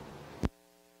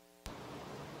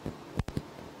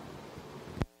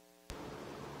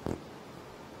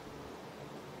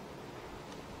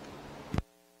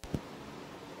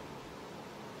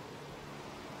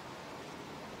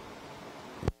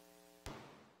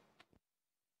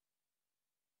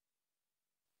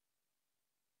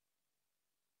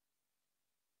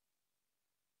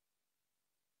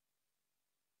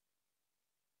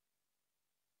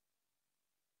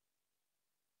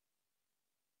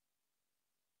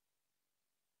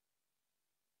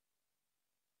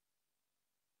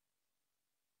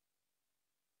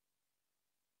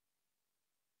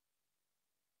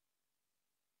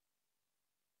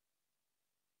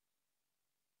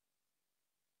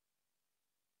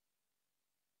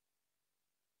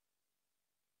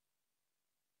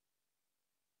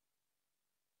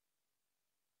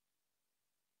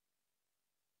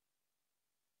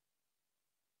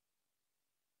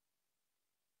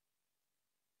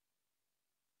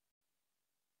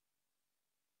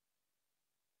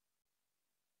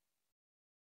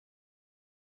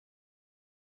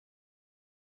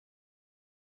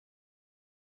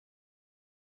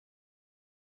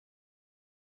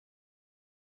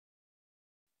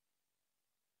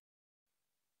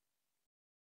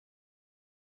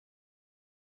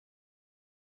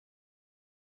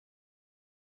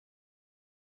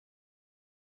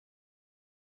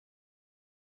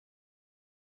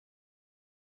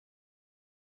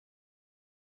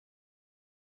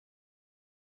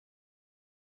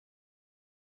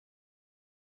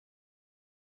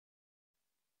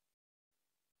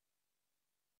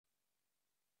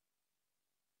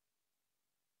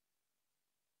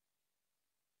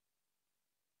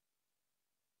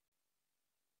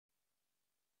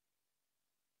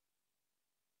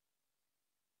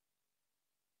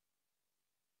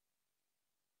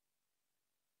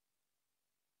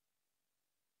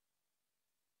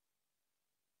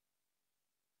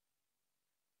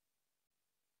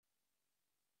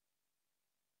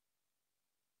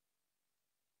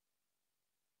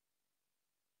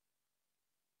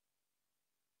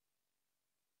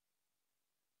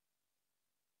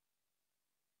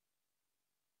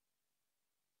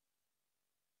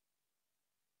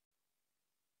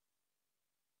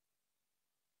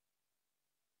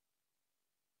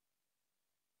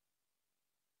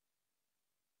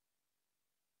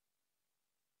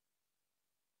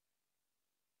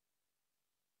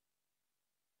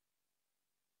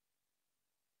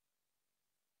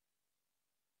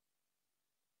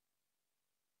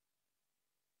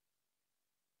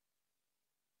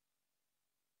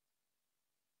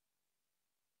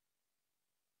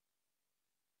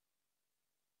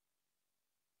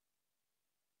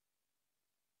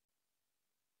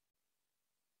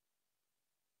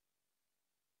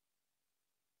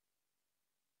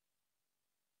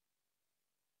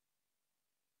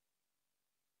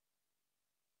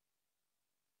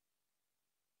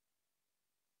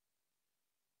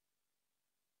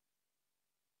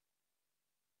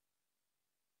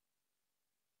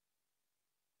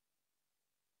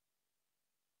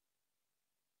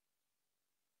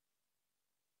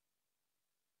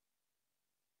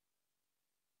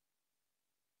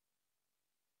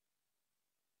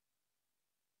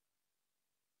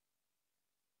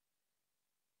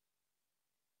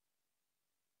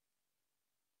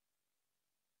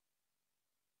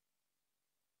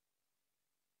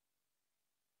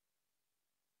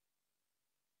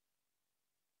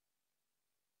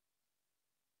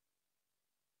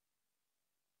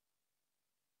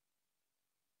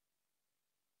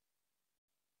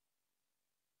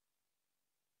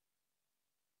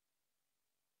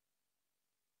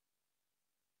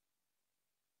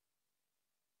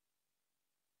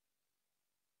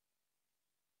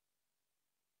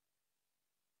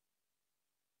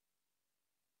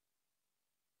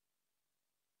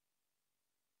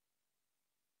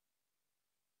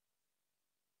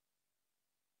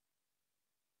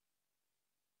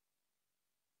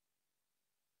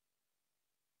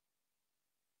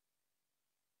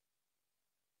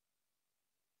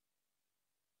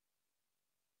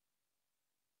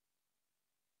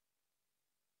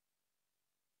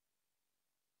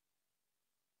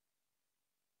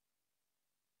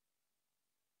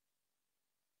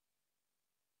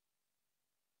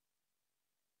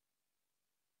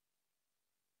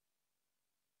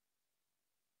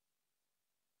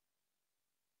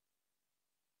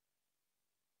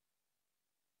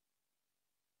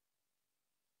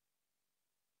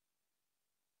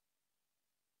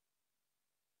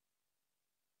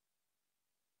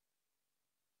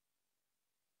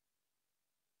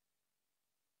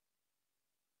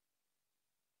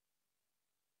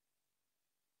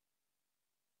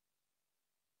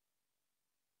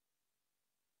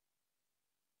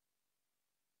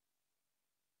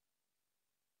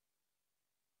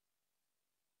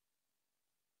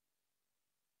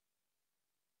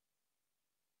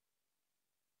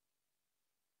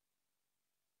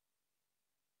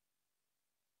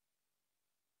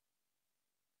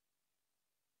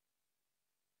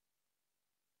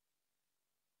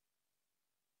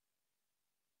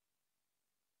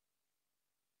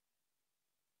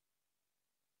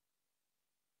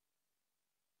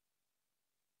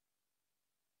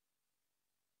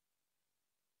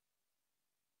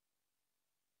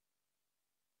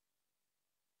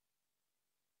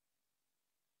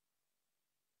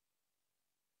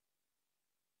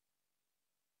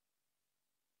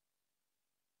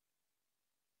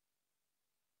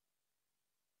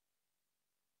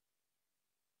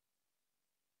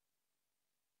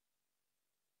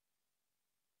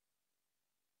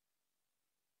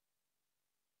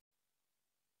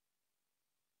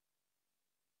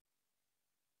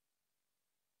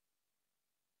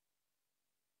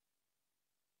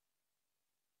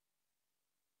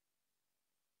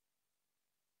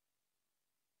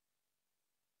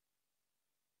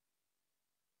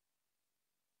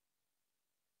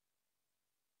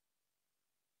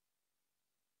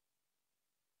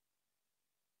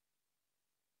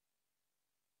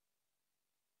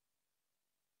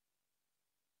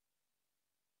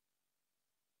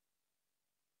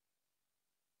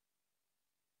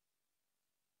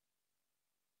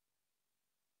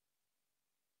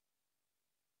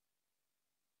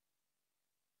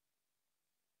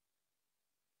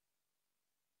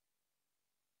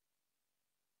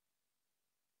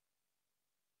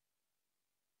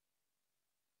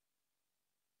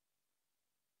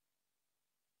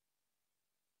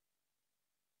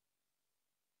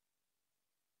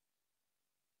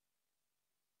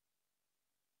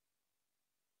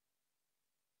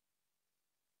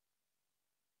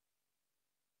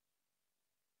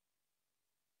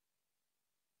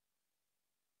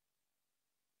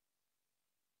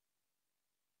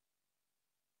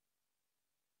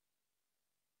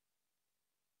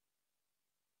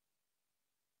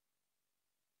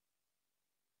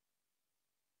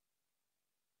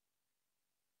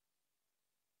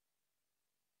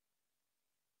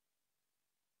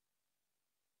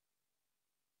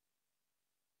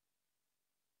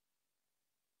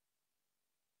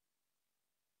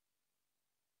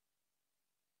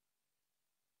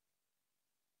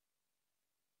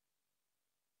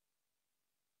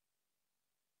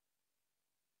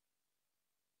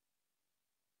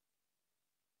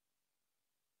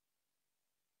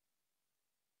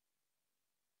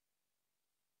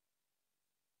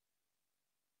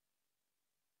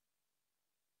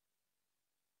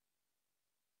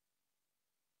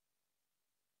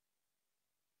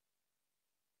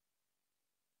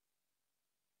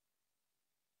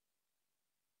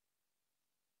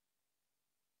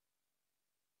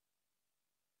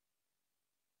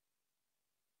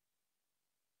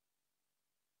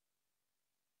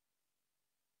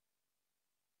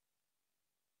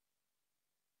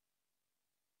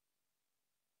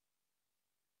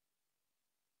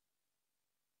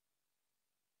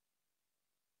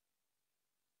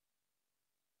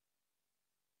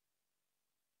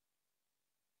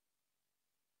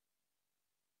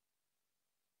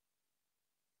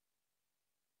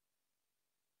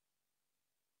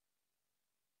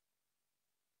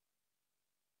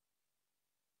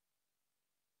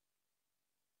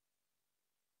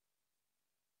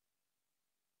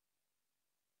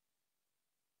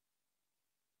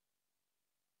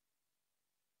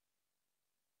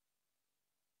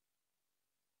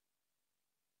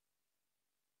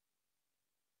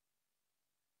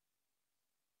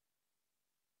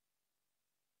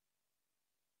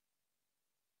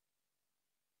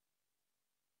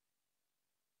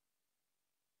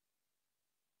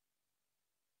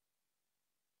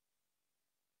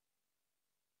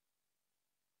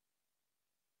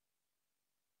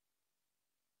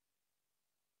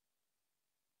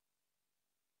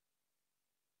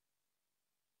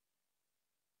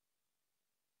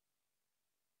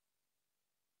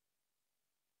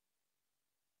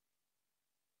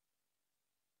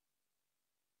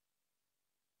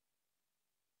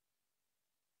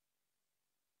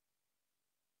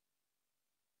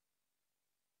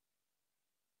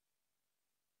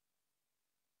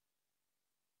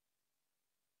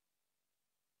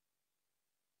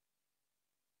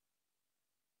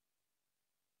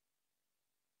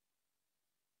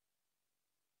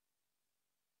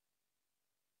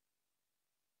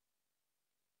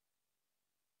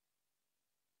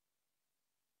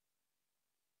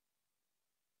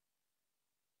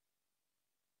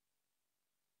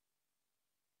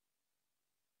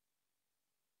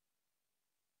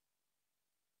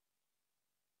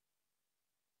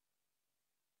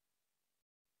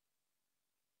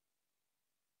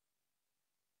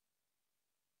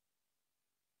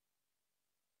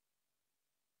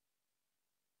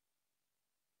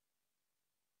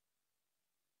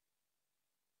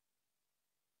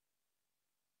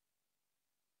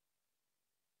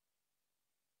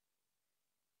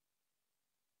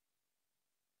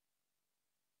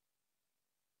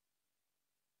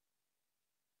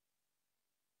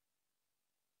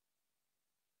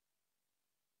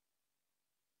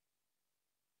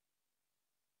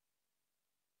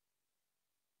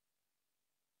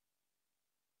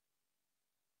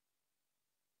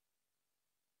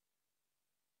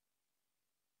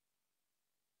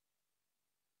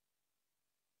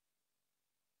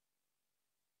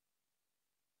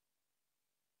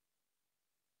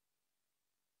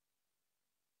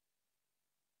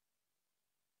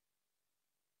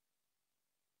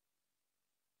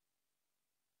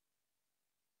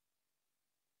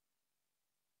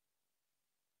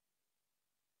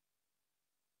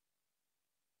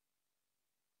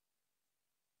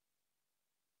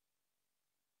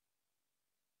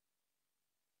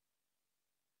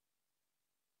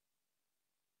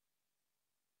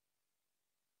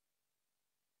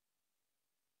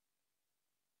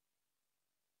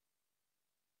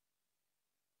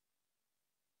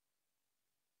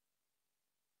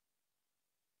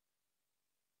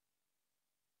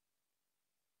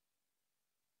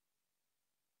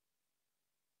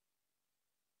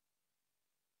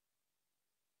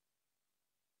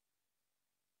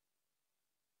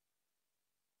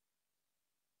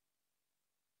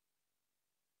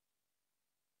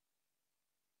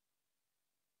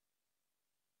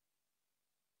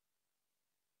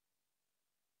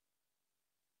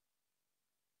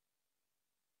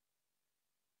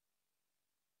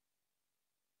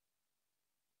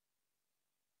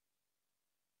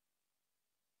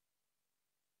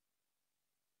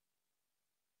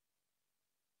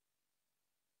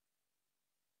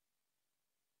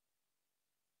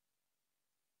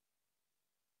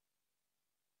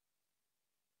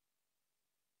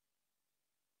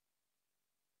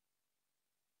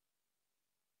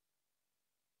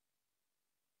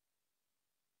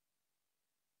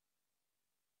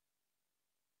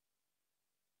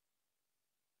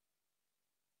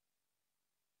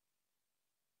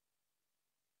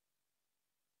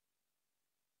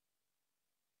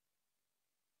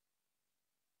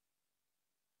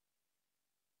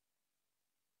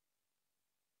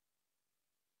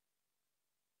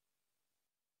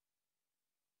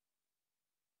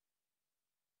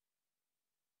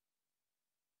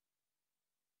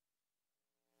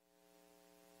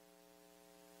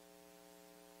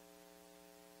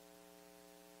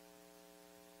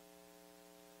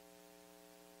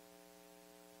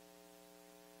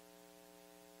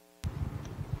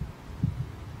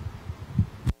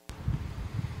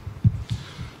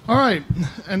 All right,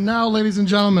 and now, ladies and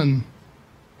gentlemen,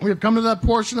 we have come to that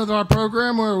portion of our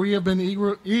program where we have been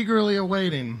eagerly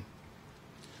awaiting.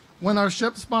 When our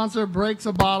ship sponsor breaks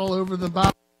a bottle over the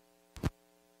bow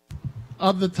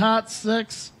of the T-ATS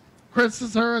 6,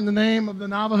 christens her in the name of the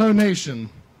Navajo Nation.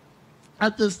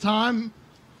 At this time,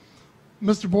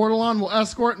 Mr. Bordelon will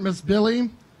escort Miss Billy,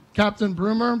 Captain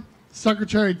Broomer,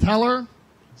 Secretary Teller,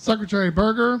 Secretary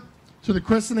Berger to the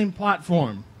christening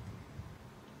platform.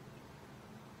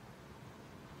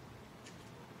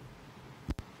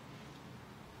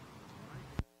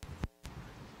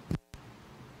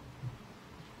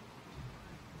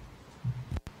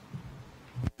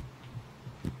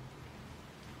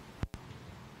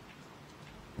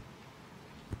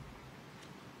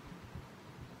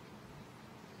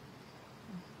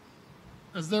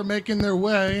 As they're making their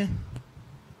way,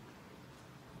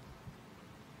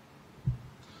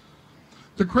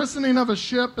 the christening of a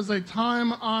ship is a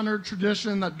time-honored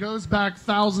tradition that goes back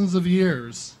thousands of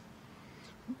years.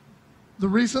 The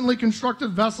recently constructed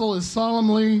vessel is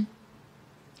solemnly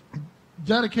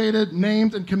dedicated,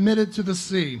 named, and committed to the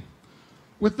sea.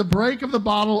 With the break of the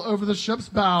bottle over the ship's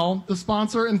bow, the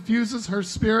sponsor infuses her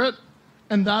spirit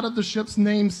and that of the ship's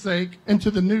namesake into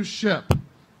the new ship.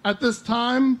 At this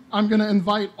time, I'm going to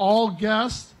invite all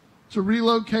guests to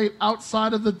relocate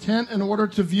outside of the tent in order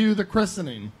to view the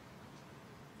christening.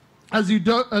 As you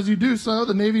do so,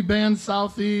 the Navy Band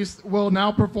Southeast will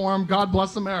now perform God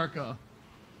Bless America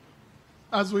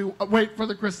as we wait for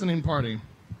the christening party.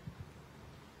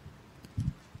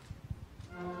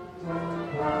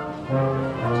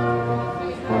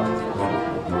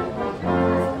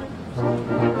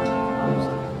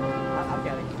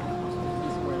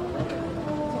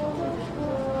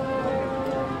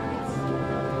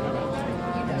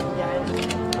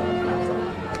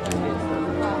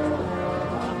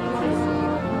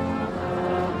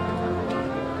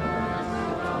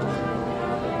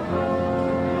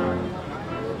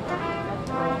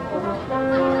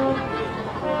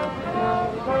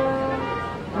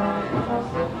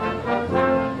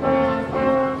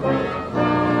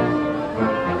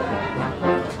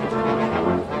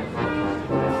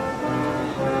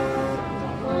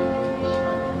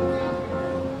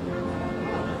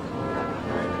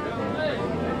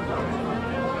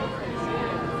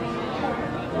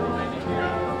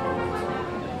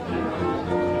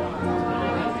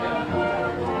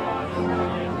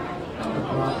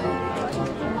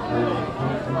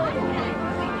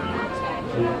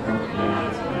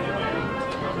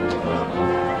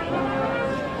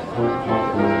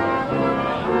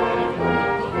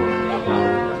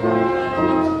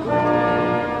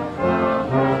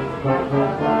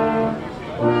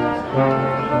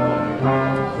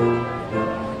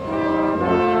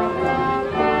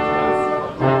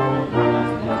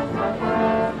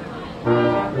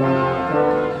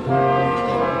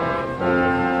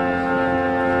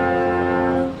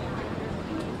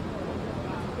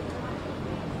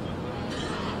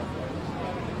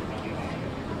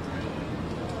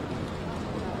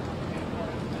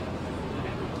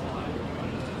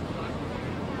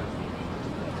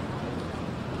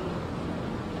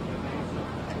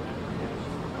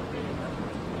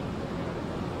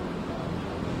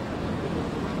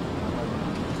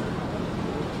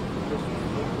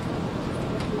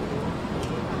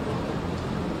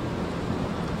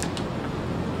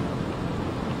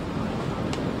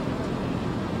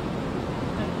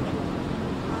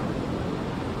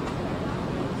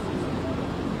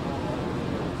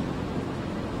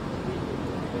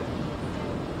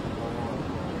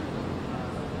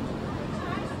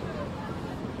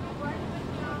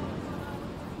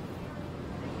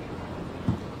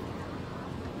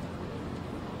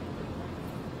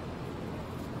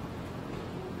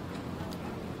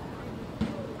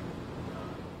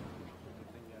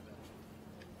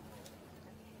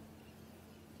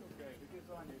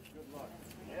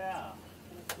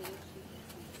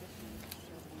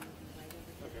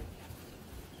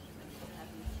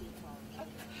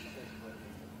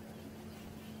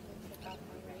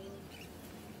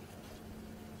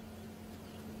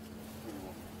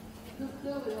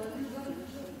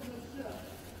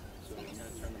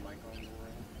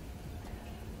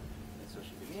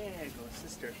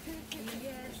 Sister.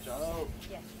 Yes. Joe.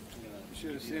 Yes. You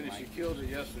should have seen it. She killed it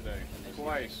yesterday.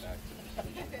 Twice.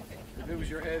 If it was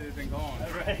your head, it would have been gone.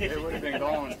 Right. It would have been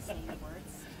gone.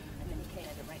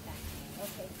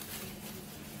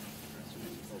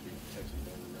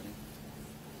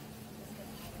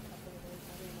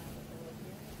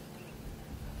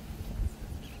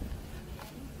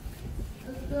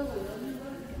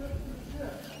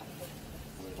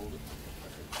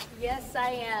 Yes. Yes,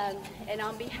 I am. And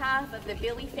on behalf of the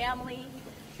Billy family,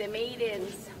 the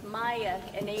maidens, Maya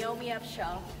and Naomi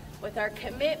Upshaw, with our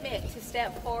commitment to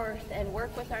step forth and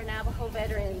work with our Navajo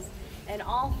veterans and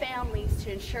all families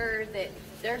to ensure that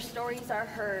their stories are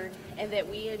heard and that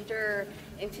we endure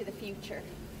into the future.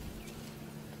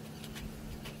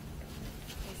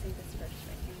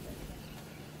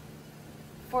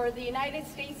 For the United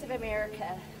States of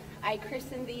America, I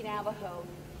christen thee Navajo.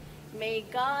 May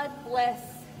God bless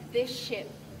this ship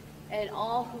and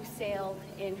all who sail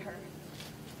in her.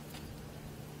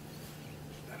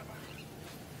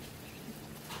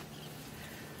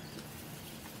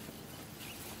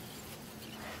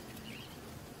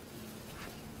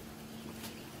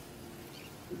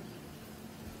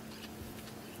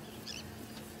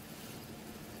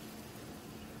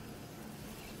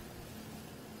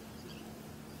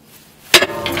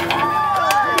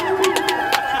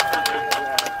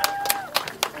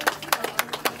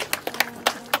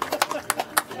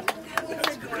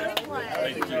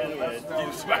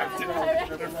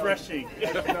 Refreshing.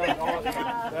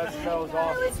 That smells awesome.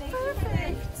 That was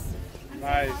perfect.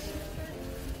 Nice.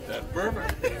 That's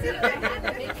perfect.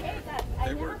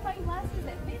 I never find glasses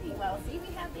that fit me well. See,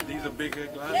 we have These are big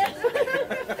head glasses.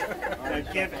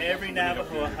 Now give every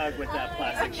Navajo a hug with that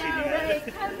plastic sheeting on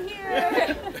it. Come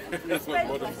here.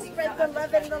 Spread the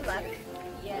love and the luck.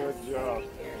 Yes. Good job.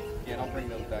 Yeah, and I'll bring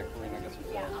those back for you, I guess.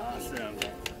 Yeah. Awesome.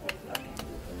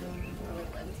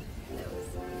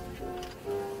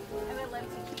 I would love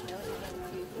to keep those again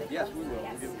too. Yes, we will.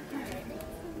 Yes. We'll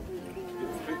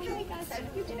Oh my gosh, I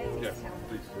have to Yeah,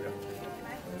 please. Yeah.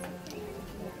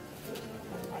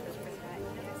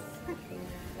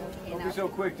 Don't be so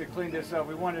quick to clean this up.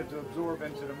 We want it to absorb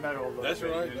into the metal a little That's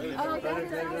bit. right.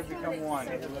 Let it become one.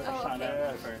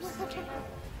 Yes.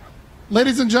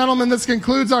 Ladies and gentlemen, this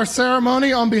concludes our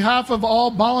ceremony. On behalf of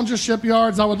all Bollinger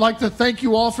Shipyards, I would like to thank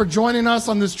you all for joining us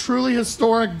on this truly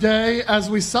historic day as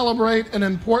we celebrate an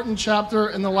important chapter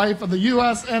in the life of the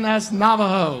USNS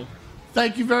Navajo.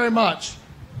 Thank you very much.